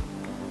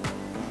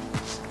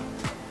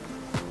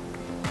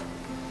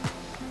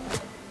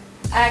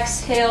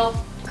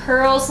 Exhale,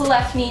 curls the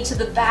left knee to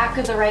the back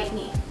of the right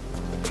knee.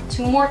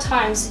 Two more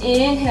times.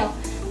 Inhale,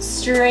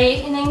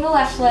 straightening the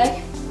left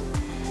leg.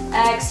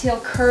 Exhale,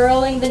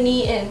 curling the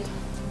knee in.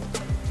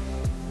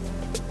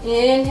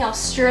 Inhale,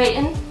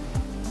 straighten.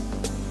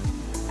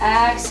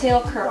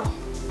 Exhale, curl.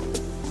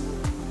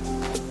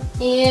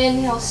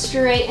 Inhale,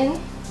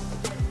 straighten.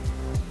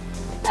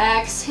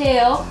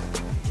 Exhale,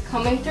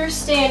 coming through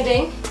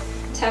standing.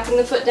 Tapping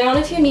the foot down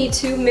if you need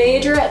to.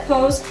 Majorette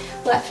pose.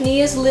 Left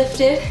knee is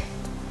lifted.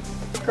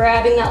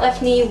 Grabbing that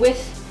left knee with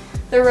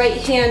the right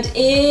hand.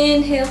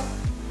 Inhale.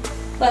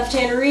 Left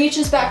hand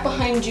reaches back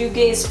behind you.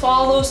 Gaze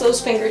follows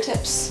those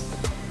fingertips.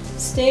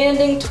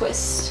 Standing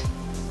twist.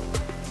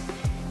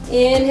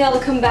 Inhale to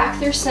come back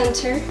through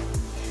center.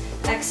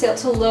 Exhale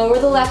to lower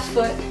the left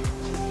foot.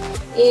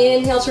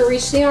 Inhale to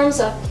reach the arms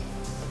up.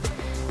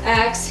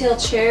 Exhale,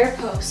 chair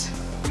pose.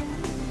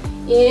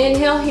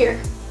 Inhale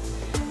here.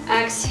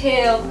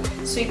 Exhale,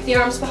 sweep the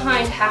arms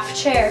behind, half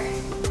chair.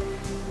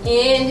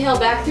 Inhale,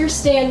 back through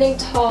standing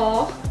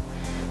tall.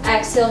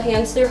 Exhale,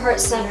 hands through heart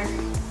center.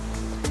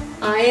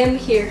 I am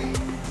here.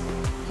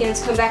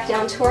 Hands come back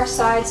down to our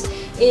sides.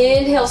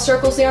 Inhale,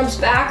 circles the arms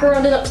back,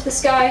 around and up to the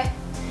sky.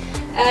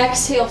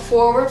 Exhale,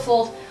 forward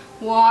fold,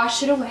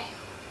 wash it away.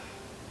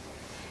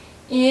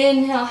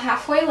 Inhale,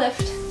 halfway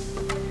lift.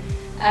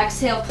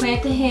 Exhale,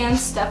 plant the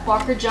hands, step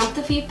walker, jump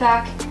the feet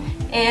back,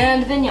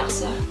 and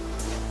vinyasa.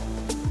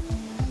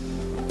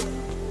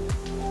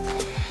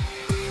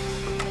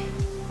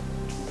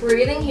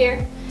 Breathing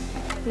here,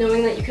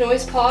 knowing that you can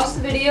always pause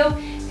the video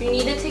if you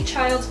need to take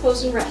child's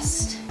pose and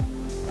rest.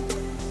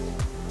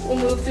 We'll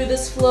move through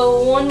this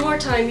flow one more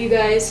time, you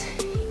guys.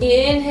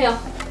 Inhale,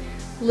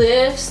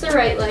 lifts the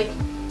right leg.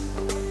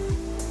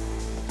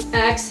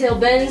 Exhale,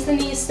 bends the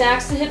knees,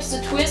 stacks the hips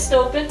to twist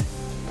open.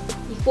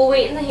 Equal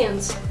weight in the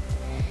hands.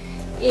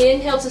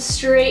 Inhale to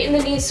straighten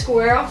the knees,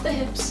 square off the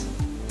hips.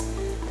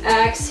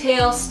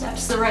 Exhale,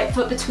 steps the right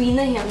foot between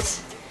the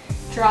hands.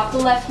 Drop the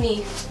left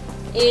knee.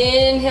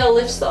 Inhale,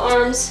 lifts the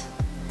arms,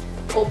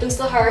 opens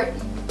the heart.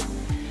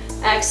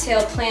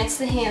 Exhale, plants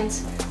the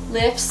hands,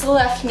 lifts the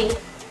left knee.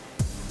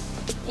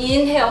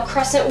 Inhale,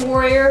 crescent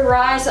warrior,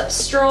 rise up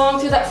strong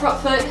through that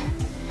front foot.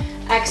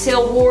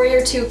 Exhale,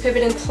 warrior two,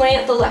 pivot and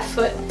plant the left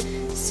foot.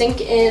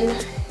 Sink in.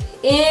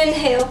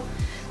 Inhale,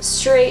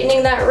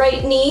 straightening that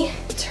right knee,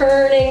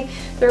 turning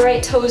the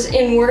right toes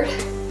inward.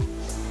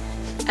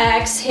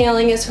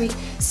 Exhaling as we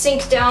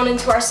sink down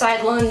into our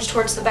side lunge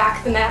towards the back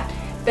of the mat,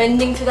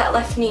 bending through that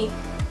left knee.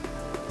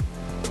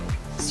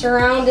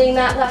 Surrounding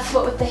that left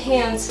foot with the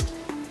hands.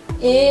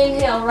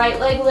 Inhale, right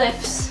leg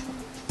lifts.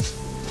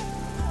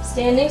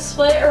 Standing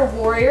split or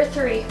warrior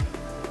three.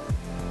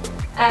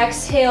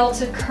 Exhale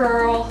to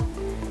curl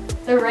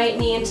the right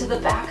knee into the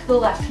back of the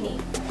left knee.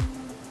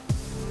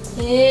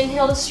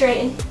 Inhale to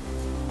straighten.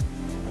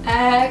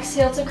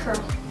 Exhale to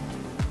curl.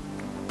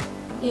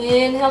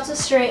 Inhale to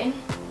straighten.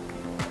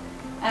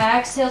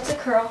 Exhale to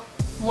curl.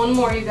 One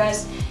more, you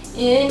guys.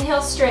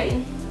 Inhale,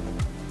 straighten.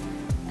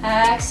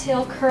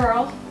 Exhale,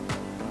 curl.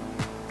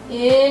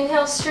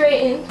 Inhale,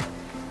 straighten.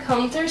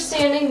 Come through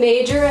standing,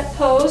 majorette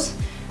pose.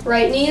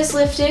 Right knee is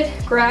lifted.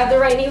 Grab the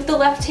right knee with the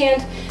left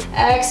hand.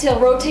 Exhale,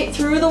 rotate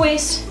through the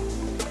waist.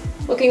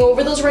 Looking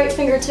over those right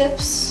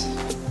fingertips.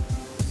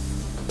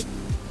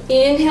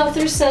 Inhale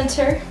through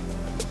center.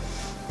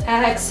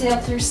 Exhale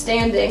through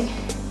standing.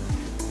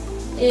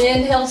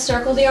 Inhale,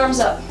 circle the arms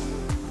up.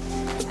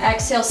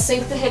 Exhale,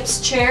 sink the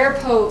hips, chair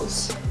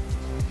pose.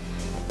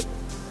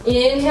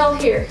 Inhale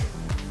here.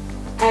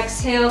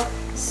 Exhale,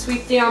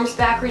 sweep the arms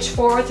back, reach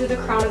forward through the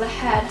crown of the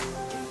head.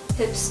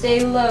 Hips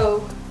stay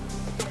low.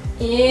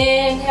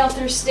 Inhale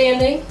through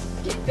standing,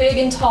 get big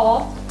and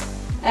tall.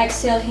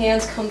 Exhale,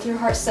 hands come through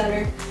heart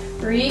center.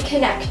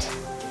 Reconnect.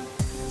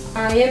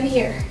 I am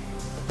here.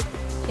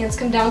 Hands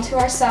come down to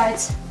our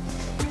sides.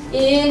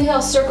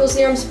 Inhale, circles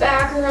the arms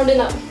back, around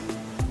and up.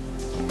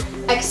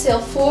 Exhale,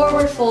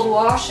 forward fold,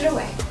 wash it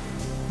away.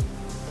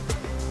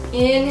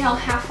 Inhale,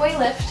 halfway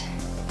lift.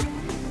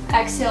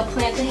 Exhale,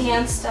 plant the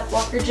hands, step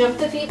walker, jump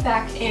the feet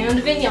back, and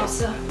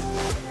Vinyasa.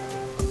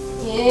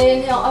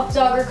 Inhale, up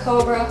dog or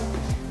cobra.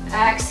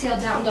 Exhale,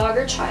 down dog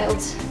or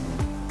child's.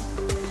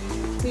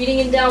 Meeting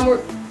in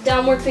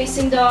downward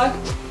facing dog.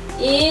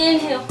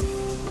 Inhale,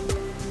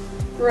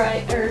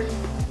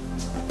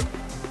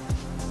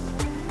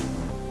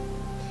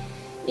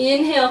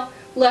 inhale,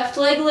 left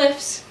leg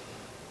lifts.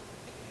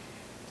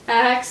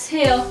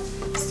 Exhale,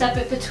 step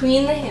it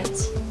between the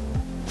hands.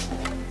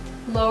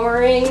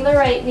 Lowering the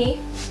right knee.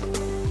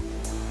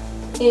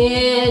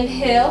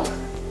 Inhale,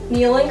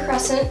 kneeling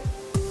crescent.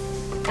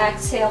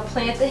 Exhale,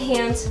 plant the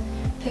hands,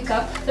 pick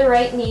up the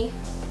right knee.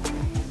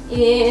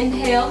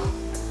 Inhale,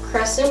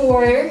 crescent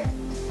warrior.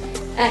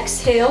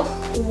 Exhale,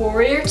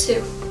 warrior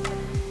two.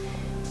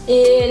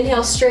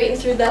 Inhale, straighten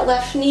through that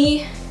left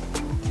knee.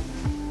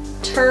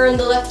 Turn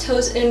the left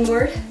toes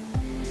inward.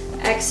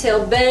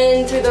 Exhale,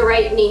 bend through the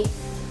right knee.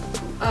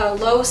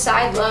 Low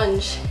side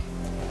lunge.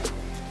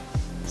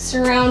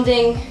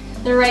 Surrounding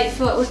the right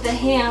foot with the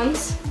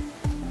hands.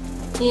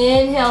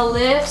 Inhale,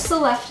 lifts the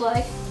left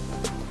leg.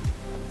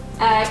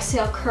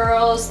 Exhale,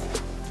 curls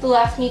the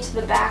left knee to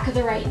the back of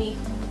the right knee.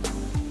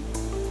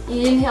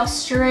 Inhale,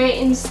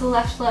 straightens the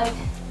left leg.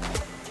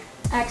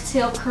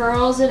 Exhale,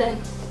 curls it in.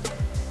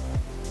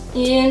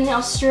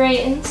 Inhale,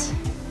 straightens.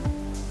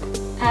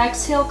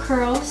 Exhale,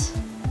 curls.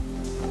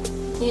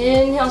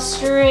 Inhale,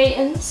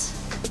 straightens.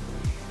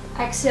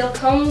 Exhale,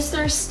 comes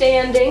through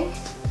standing.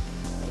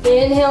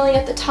 Inhaling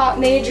at the top,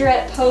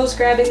 majorette pose,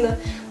 grabbing the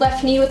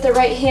left knee with the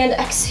right hand.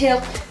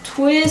 Exhale,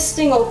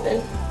 twisting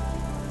open.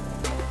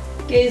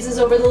 Gazes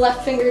over the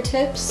left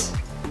fingertips,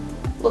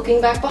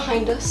 looking back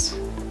behind us.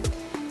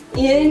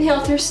 Inhale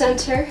through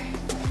center.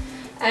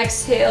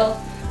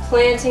 Exhale,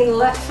 planting the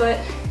left foot.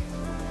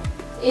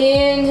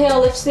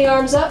 Inhale, lifts the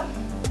arms up.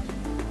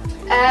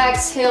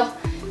 Exhale,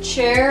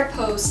 chair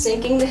pose,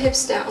 sinking the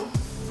hips down.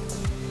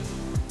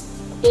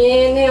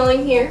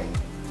 Inhaling here.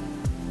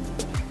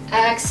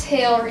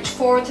 Exhale, reach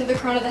forward through the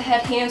crown of the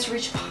head, hands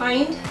reach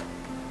behind.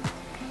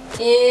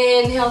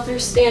 Inhale through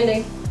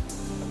standing.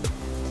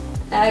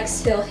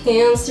 Exhale,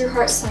 hands through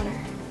heart center.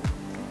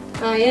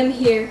 I am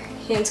here.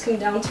 Hands come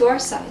down to our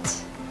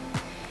sides.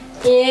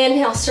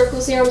 Inhale,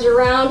 circles the arms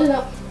around and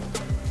up.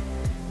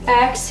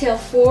 Exhale,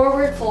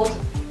 forward fold.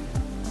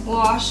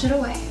 Wash it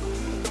away.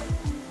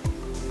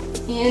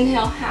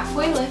 Inhale,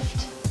 halfway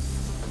lift.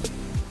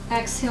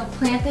 Exhale,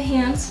 plant the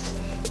hands.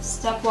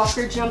 Step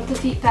walker, jump the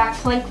feet back,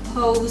 plank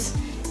pose,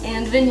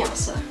 and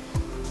Vinyasa.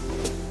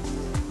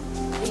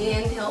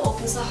 Inhale,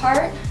 opens the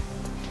heart.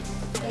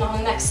 And on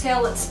an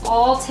exhale, let's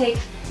all take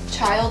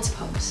child's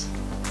pose.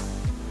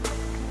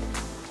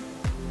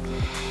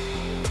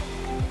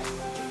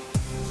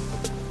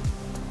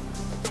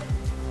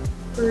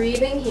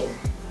 Breathing here.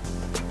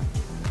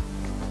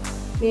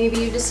 Maybe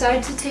you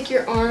decide to take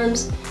your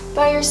arms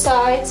by your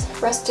sides,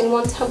 resting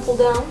one temple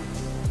down.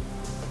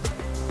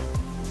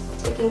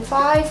 taking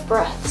 5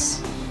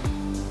 breaths.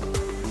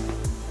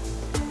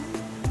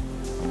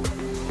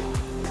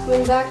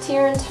 Coming back to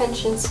your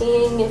intention,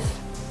 seeing if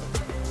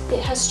it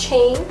has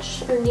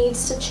changed or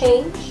needs to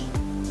change.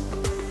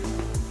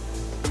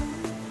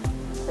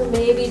 Or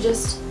maybe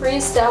just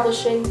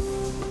reestablishing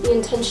the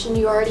intention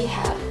you already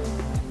had.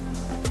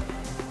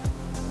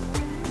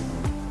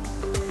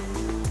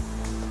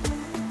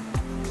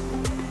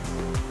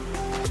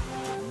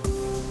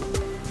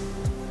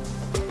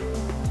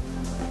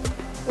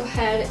 Go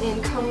ahead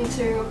and come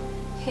through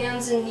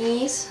hands and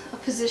knees, a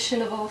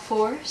position of all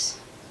fours.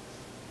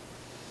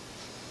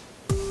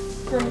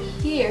 From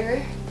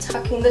here,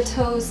 tucking the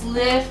toes,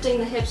 lifting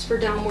the hips for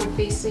downward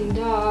facing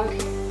dog.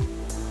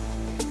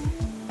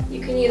 You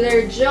can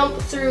either jump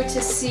through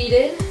to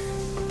seated,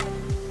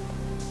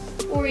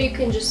 or you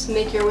can just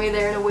make your way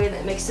there in a way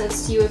that makes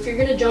sense to you. If you're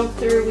gonna jump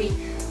through,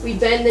 we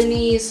bend the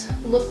knees,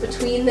 look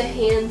between the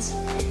hands,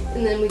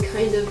 and then we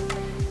kind of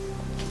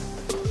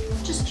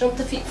just jump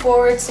the feet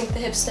forward, sink the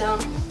hips down.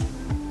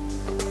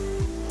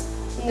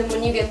 And then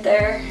when you get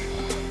there,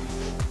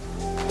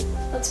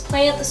 let's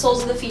plant the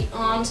soles of the feet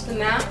onto the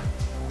mat,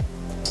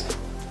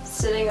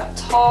 sitting up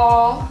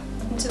tall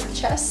into the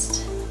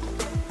chest.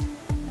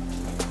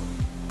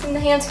 And the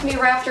hands can be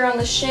wrapped around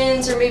the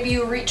shins, or maybe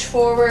you reach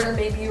forward, or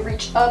maybe you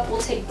reach up. We'll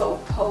take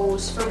boat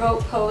pose. For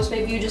boat pose,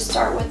 maybe you just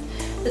start with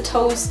the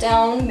toes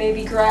down,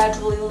 maybe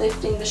gradually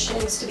lifting the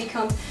shins to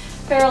become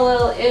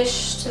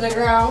parallel-ish to the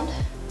ground.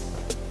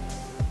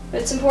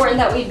 But it's important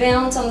that we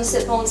balance on the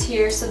sit bones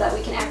here so that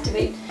we can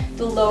activate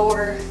the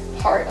lower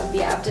part of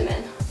the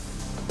abdomen.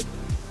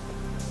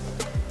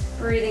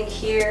 Breathing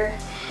here.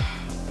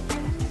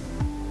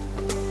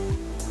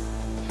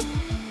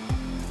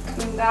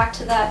 Coming back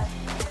to that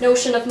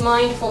notion of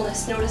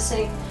mindfulness,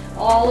 noticing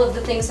all of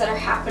the things that are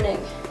happening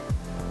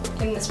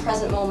in this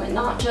present moment,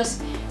 not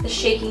just the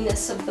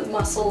shakiness of the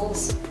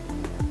muscles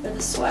or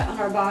the sweat on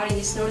our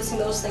bodies, noticing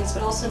those things,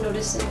 but also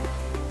noticing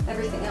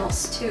everything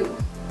else too.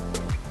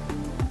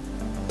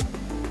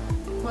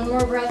 One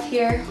more breath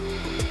here.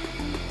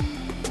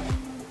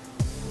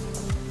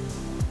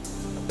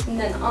 And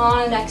then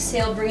on an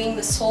exhale, bringing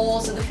the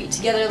soles of the feet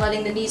together,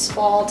 letting the knees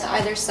fall to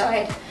either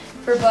side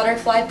for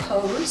butterfly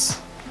pose.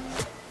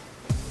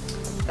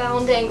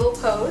 Bound angle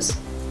pose.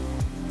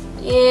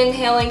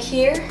 Inhaling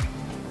here,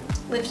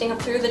 lifting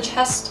up through the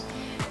chest,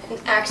 and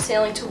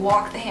exhaling to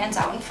walk the hands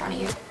out in front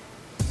of you.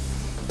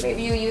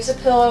 Maybe you use a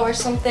pillow or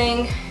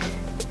something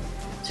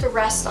to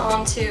rest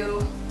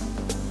onto.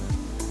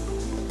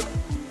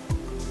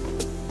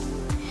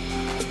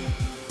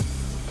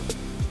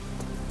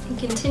 And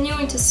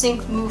continuing to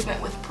sync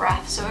movement with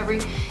breath. So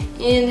every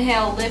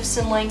inhale lifts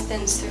and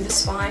lengthens through the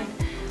spine.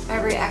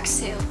 Every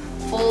exhale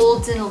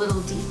folds in a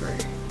little deeper.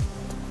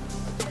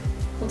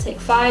 We'll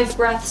take 5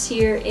 breaths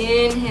here,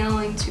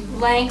 inhaling to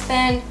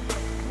lengthen,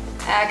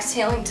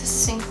 exhaling to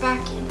sink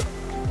back in.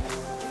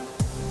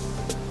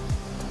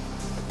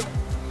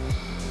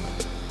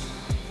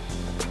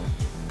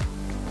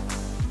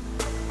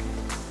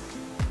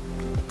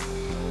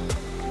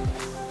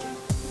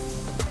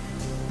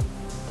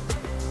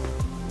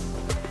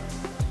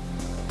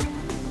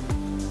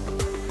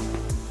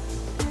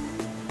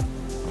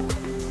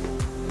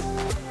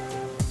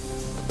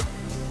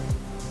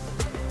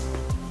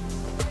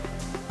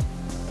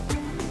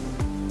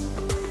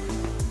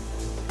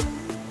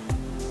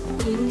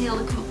 Inhale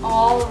to come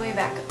all the way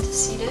back up to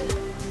seated.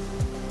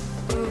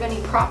 Move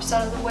any props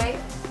out of the way.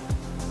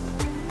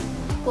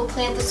 We'll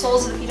plant the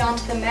soles of the feet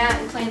onto the mat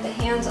and plant the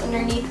hands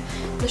underneath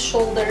the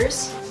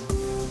shoulders.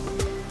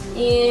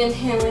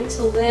 Inhaling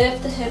to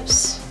lift the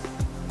hips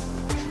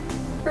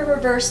for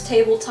reverse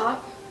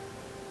tabletop.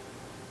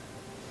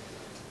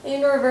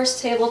 In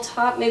reverse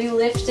tabletop, maybe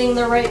lifting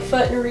the right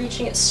foot and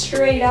reaching it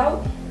straight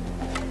out.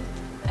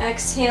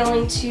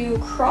 Exhaling to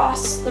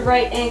cross the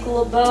right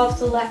ankle above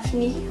the left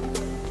knee.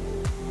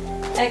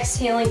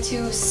 Exhaling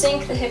to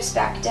sink the hips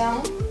back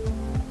down.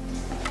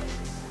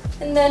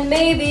 And then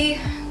maybe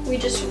we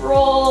just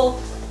roll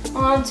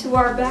onto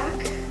our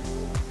back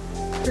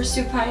for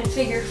supine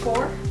figure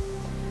 4.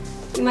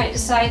 You might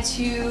decide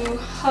to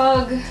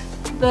hug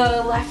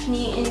the left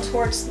knee in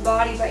towards the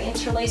body by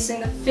interlacing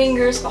the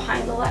fingers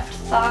behind the left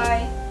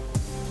thigh.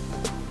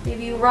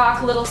 Maybe you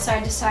rock a little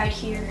side to side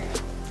here.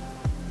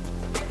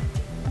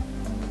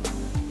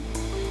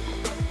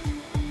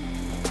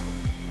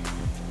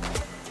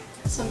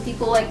 Some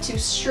people like to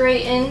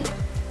straighten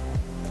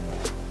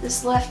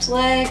this left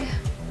leg.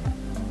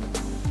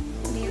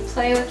 Maybe you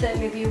play with it,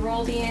 maybe you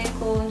roll the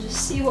ankle and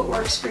just see what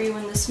works for you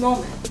in this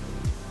moment.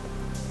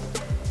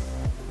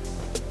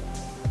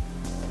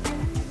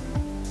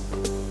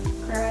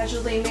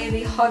 Gradually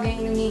maybe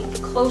hugging the knee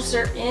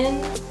closer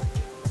in,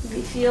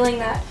 maybe feeling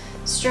that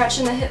stretch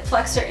in the hip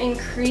flexor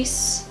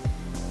increase.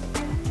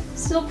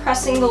 Still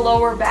pressing the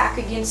lower back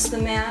against the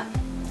mat.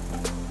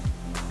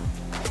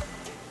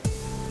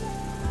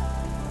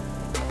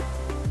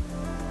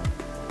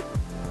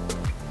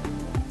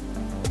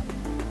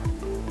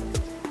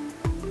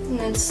 And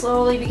then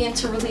slowly begin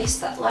to release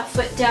that left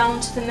foot down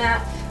to the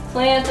mat.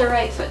 Plant the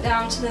right foot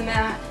down to the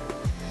mat.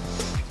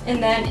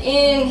 And then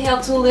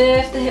inhale to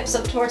lift the hips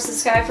up towards the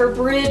sky for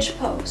bridge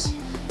pose.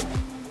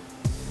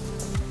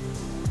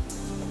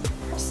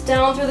 Press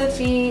down through the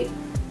feet,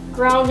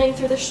 grounding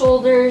through the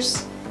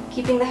shoulders,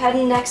 keeping the head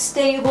and neck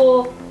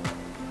stable.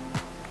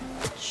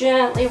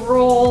 Gently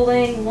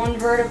rolling one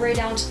vertebrae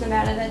down to the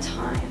mat at a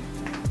time.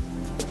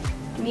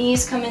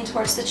 Knees come in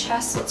towards the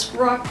chest. Let's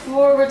rock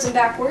forwards and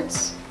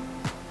backwards.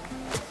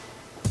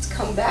 Let's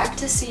come back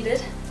to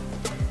seated.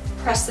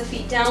 Press the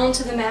feet down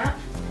to the mat.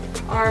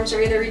 Arms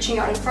are either reaching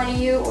out in front of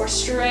you or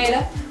straight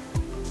up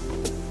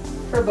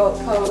for boat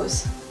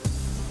pose.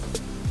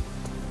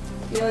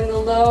 Feeling the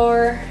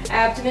lower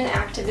abdomen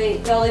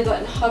activate, belly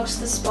button hugs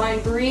the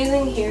spine,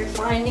 breathing here,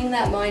 finding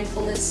that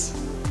mindfulness,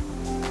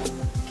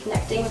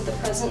 connecting with the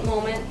present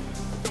moment.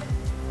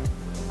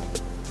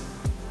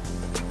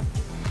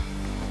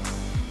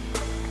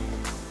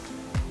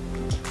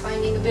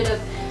 Finding a bit of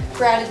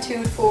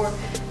gratitude for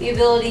the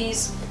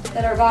abilities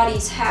that our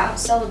bodies have,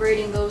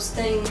 celebrating those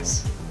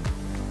things.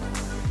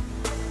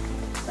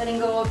 Letting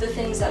go of the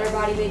things that our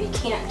body maybe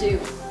can't do.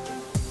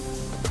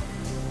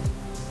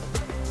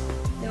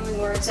 Knowing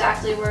we're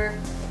exactly where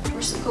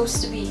we're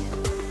supposed to be.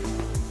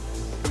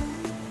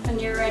 When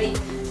you're ready,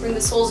 bring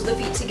the soles of the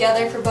feet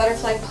together for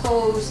butterfly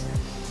pose.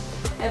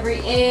 Every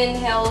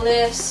inhale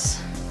lifts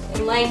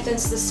and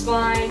lengthens the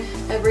spine.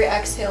 Every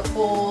exhale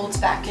folds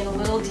back in a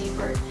little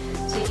deeper.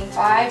 Taking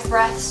 5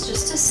 breaths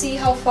just to see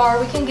how far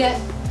we can get.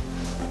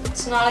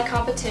 It's not a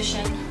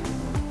competition,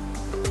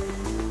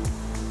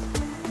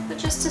 but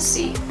just to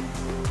see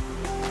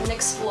and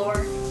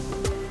explore.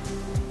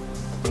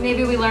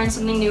 Maybe we learn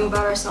something new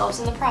about ourselves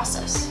in the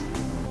process.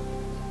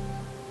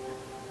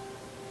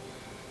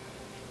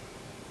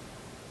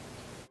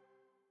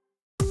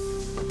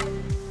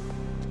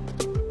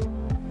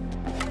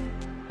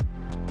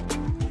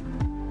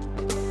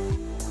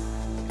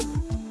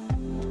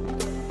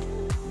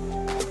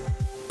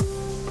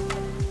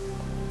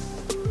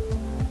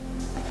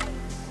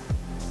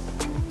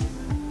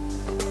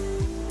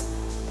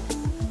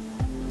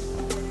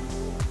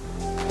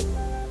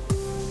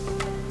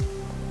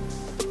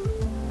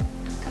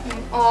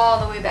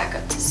 All the way back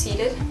up to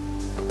seated.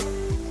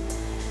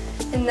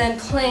 And then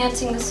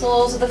planting the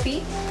soles of the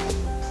feet,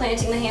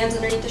 planting the hands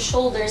underneath the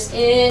shoulders,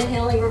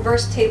 inhaling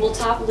reverse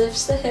tabletop,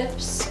 lifts the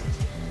hips,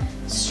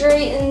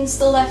 straightens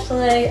the left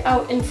leg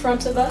out in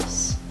front of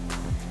us.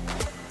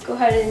 Go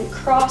ahead and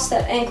cross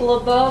that ankle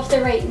above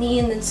the right knee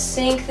and then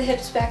sink the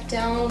hips back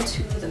down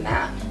to the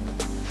mat.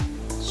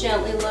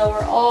 Gently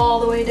lower all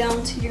the way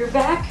down to your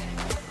back.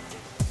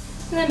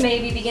 And then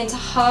maybe begin to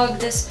hug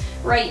this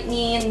right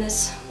knee and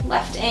this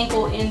left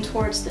ankle in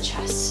towards the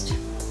chest.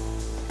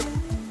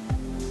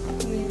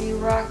 Maybe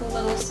rock a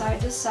little side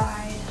to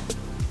side.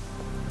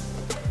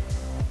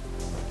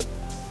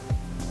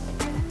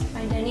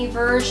 Find any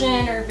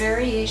version or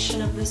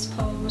variation of this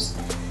pose.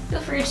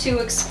 Feel free to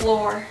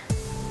explore.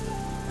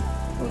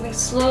 Moving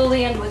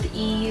slowly and with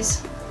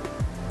ease.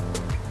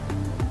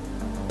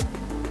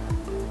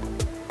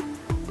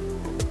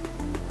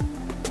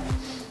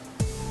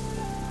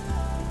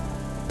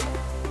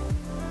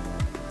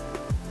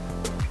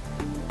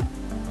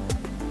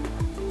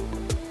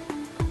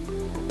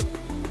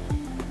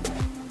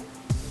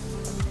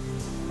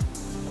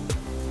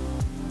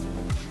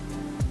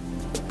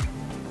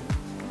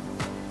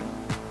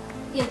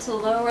 Begin to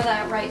lower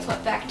that right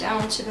foot back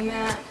down to the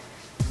mat.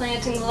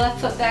 Planting the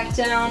left foot back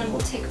down, and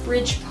we'll take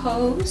bridge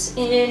pose.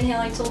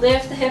 Inhaling to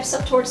lift the hips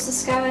up towards the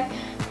sky.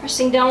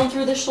 Pressing down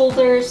through the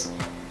shoulders.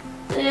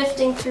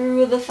 Lifting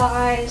through the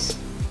thighs.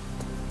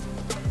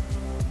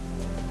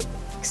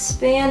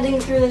 Expanding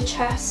through the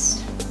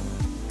chest.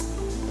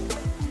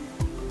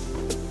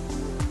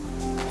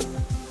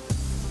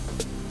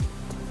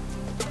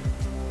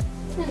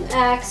 And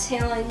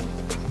exhaling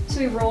as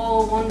we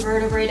roll one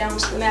vertebrae down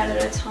to the mat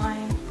at a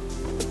time.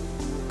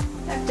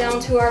 Back down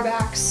to our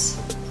backs.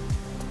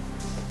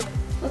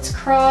 Let's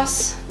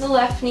cross the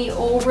left knee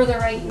over the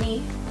right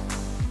knee.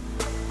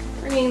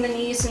 Bringing the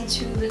knees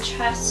into the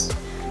chest.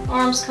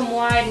 Arms come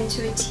wide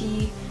into a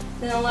T.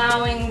 Then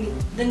allowing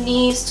the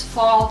knees to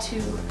fall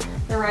to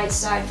the right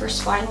side for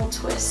spinal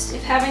twist.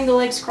 If having the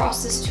legs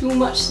crossed is too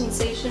much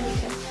sensation, you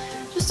can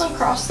just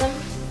uncross them.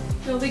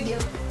 No big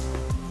deal.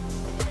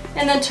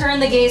 And then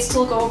turn the gaze to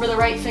look over the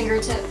right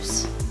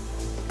fingertips.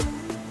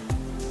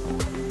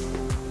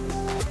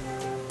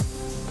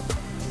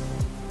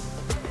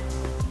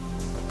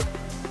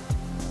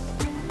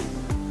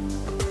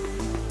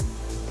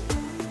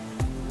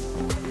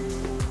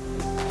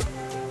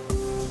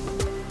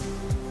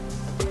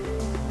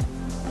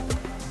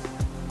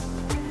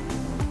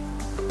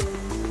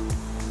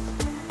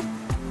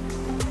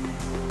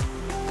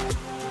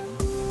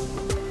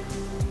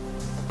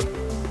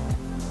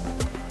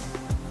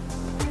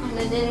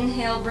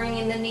 Inhale,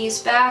 bringing the knees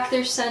back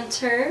through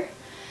center.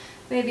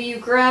 Maybe you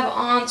grab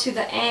onto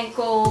the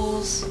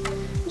ankles,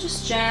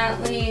 just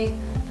gently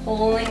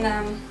pulling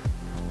them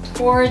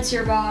towards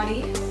your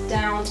body,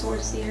 down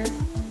towards the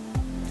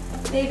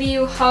earth. Maybe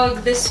you hug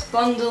this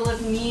bundle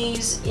of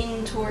knees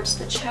in towards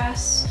the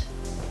chest.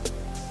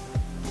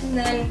 And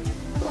then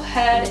Go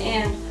ahead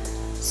and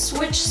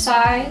switch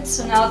sides.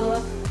 So now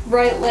the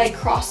right leg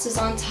crosses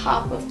on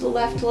top of the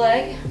left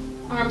leg.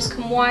 Arms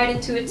come wide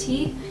into a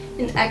T,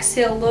 and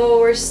exhale,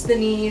 lowers the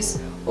knees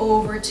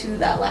over to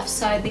that left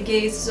side. The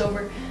gaze is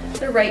over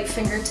the right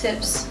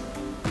fingertips.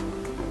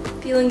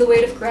 Feeling the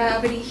weight of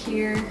gravity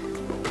here.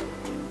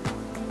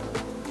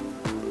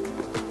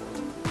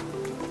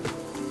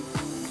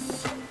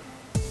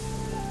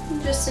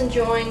 And just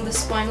enjoying the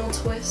spinal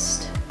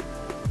twist.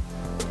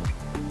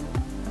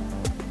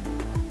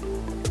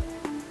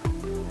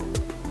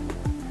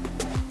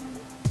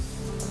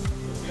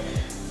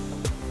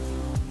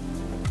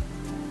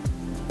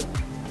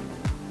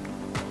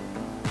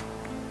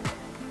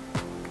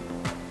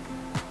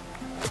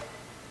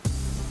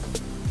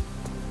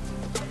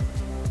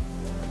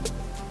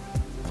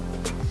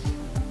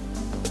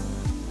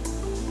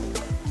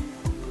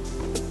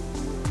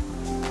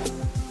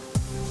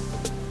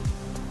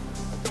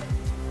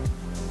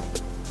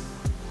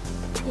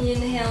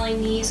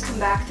 Inhaling, knees come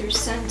back through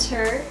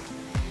center.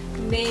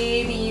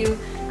 Maybe you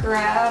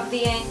grab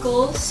the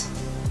ankles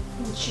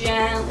and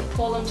gently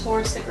pull them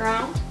towards the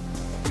ground.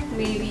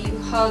 Maybe you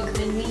hug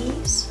the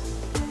knees,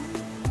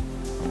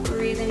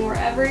 breathing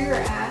wherever you're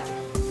at.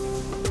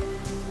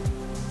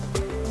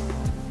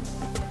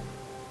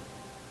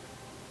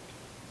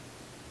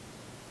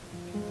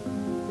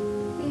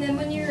 And then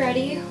when you're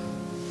ready,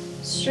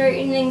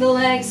 straightening the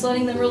legs,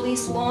 letting them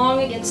release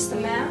long against the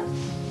mat.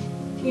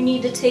 If you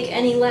need to take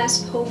any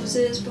last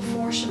poses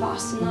before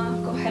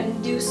Shavasana, go ahead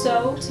and do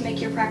so to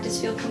make your practice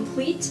feel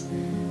complete.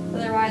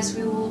 Otherwise,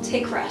 we will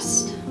take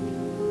rest.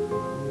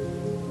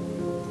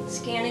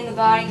 Scanning the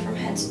body from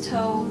head to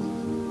toe.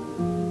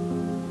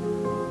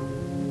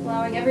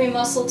 Allowing every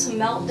muscle to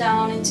melt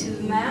down into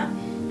the mat.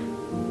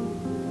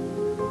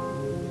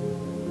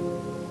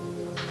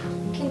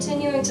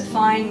 Continuing to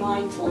find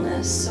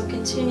mindfulness, so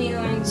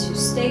continuing to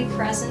stay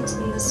present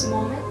in this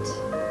moment.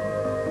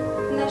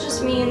 And that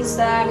just means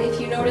that if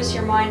you notice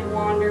your mind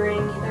wandering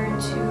either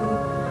into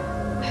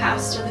the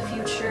past or the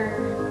future,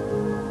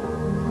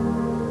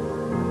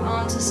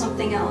 onto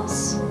something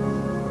else,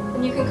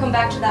 then you can come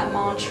back to that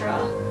mantra,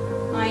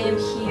 I am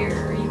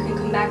here, or you can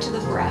come back to the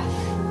breath.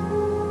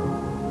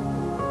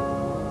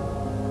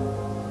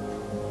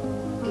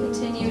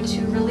 Continue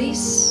to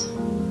release,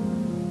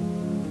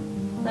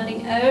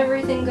 letting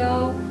everything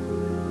go,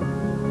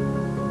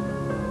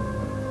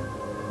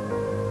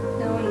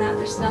 knowing that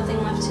there's nothing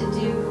left to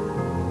do.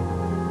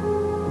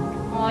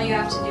 All you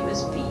have to do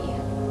is be.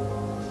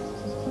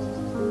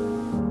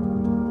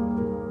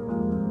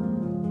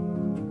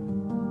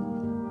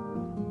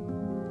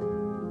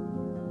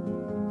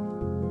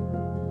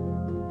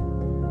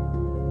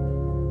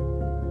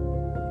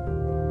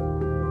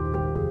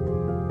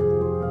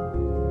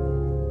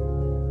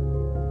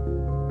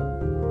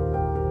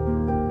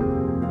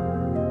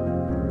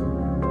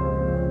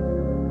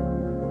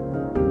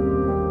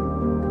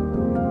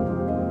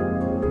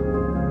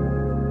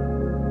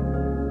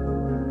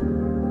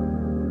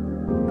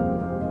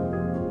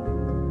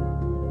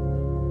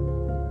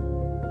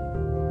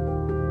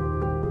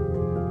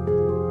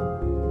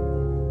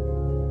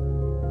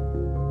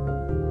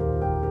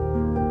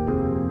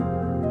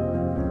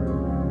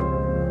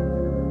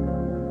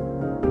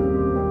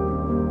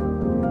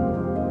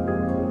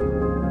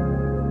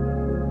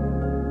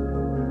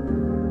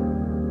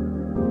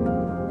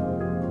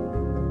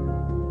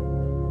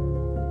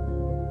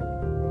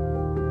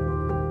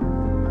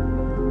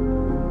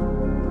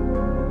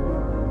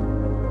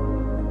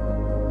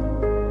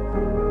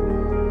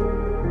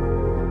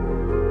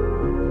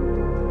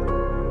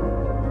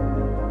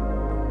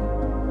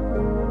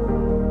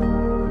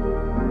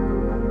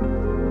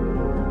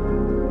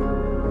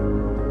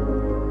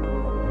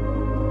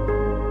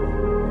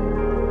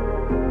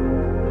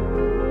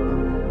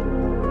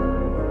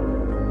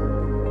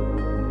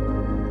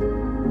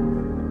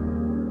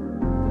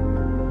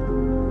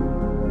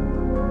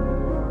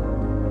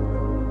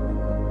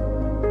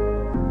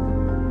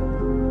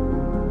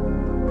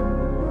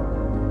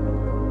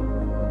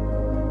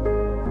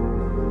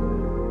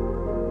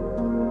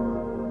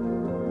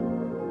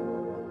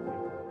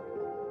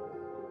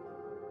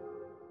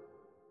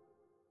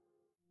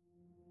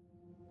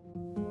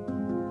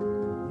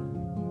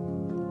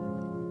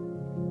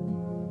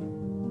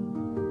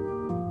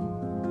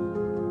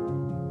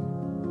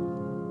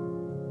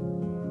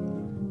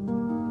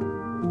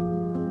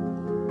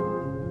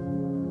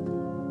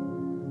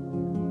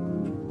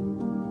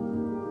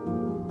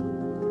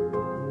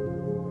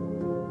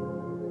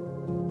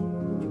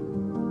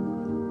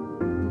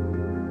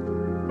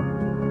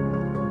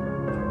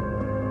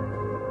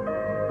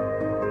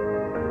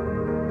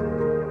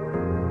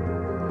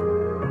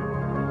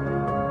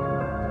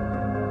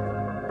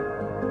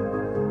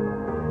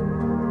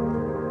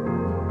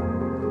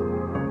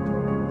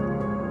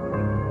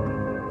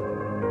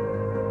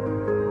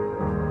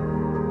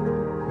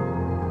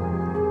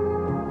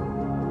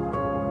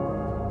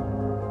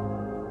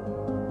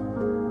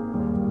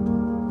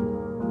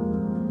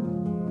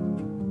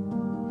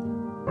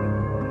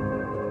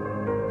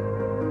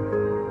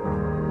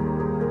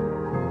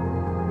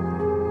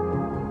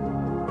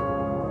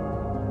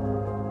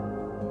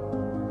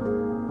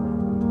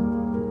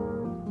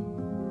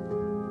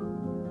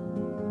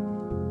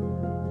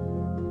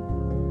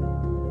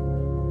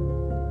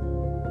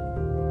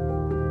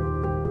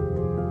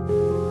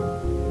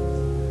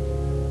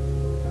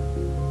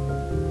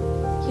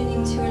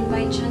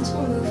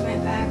 gentle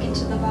movement back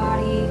into the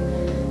body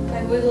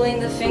by wiggling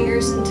the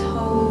fingers and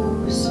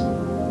toes,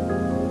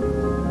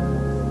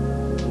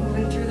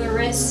 moving through the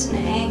wrists and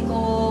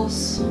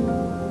ankles,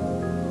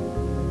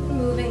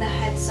 moving the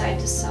head side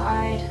to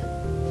side.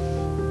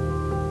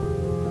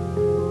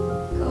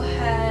 Go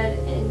ahead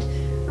and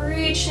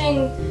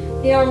reaching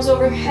the arms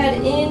overhead.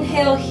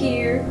 Inhale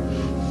here.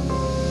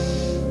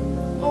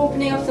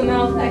 Opening up the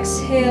mouth,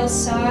 exhale,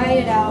 side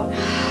it out.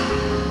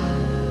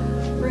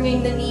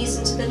 Bringing the knees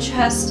into the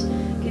chest.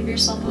 Give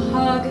yourself a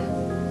hug.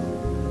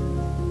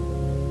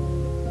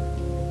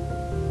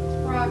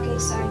 Rocking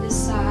side to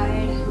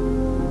side.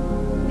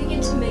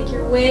 Begin to make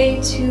your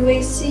way to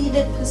a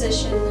seated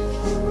position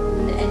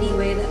in any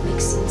way that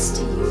makes sense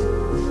to you.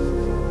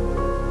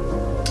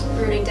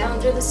 Rooting down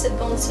through the sit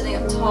bones, sitting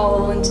up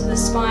tall into the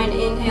spine.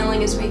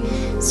 Inhaling as we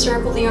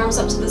circle the arms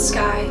up to the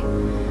sky.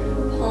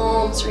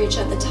 Palms reach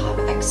at the top.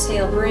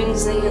 Exhale,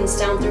 brings the hands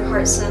down through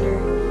heart center.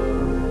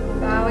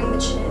 Bowing the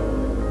chin.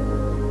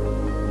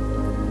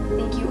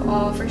 Thank you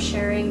all for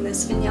sharing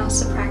this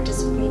Vinyasa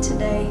practice with me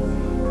today.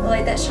 The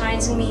light that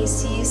shines in me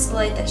sees the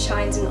light that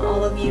shines in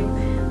all of you.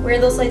 Where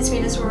those lights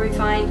meet is where we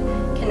find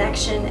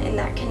connection, and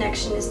that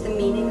connection is the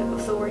meaning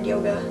of the word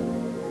yoga.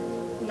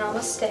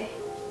 Namaste.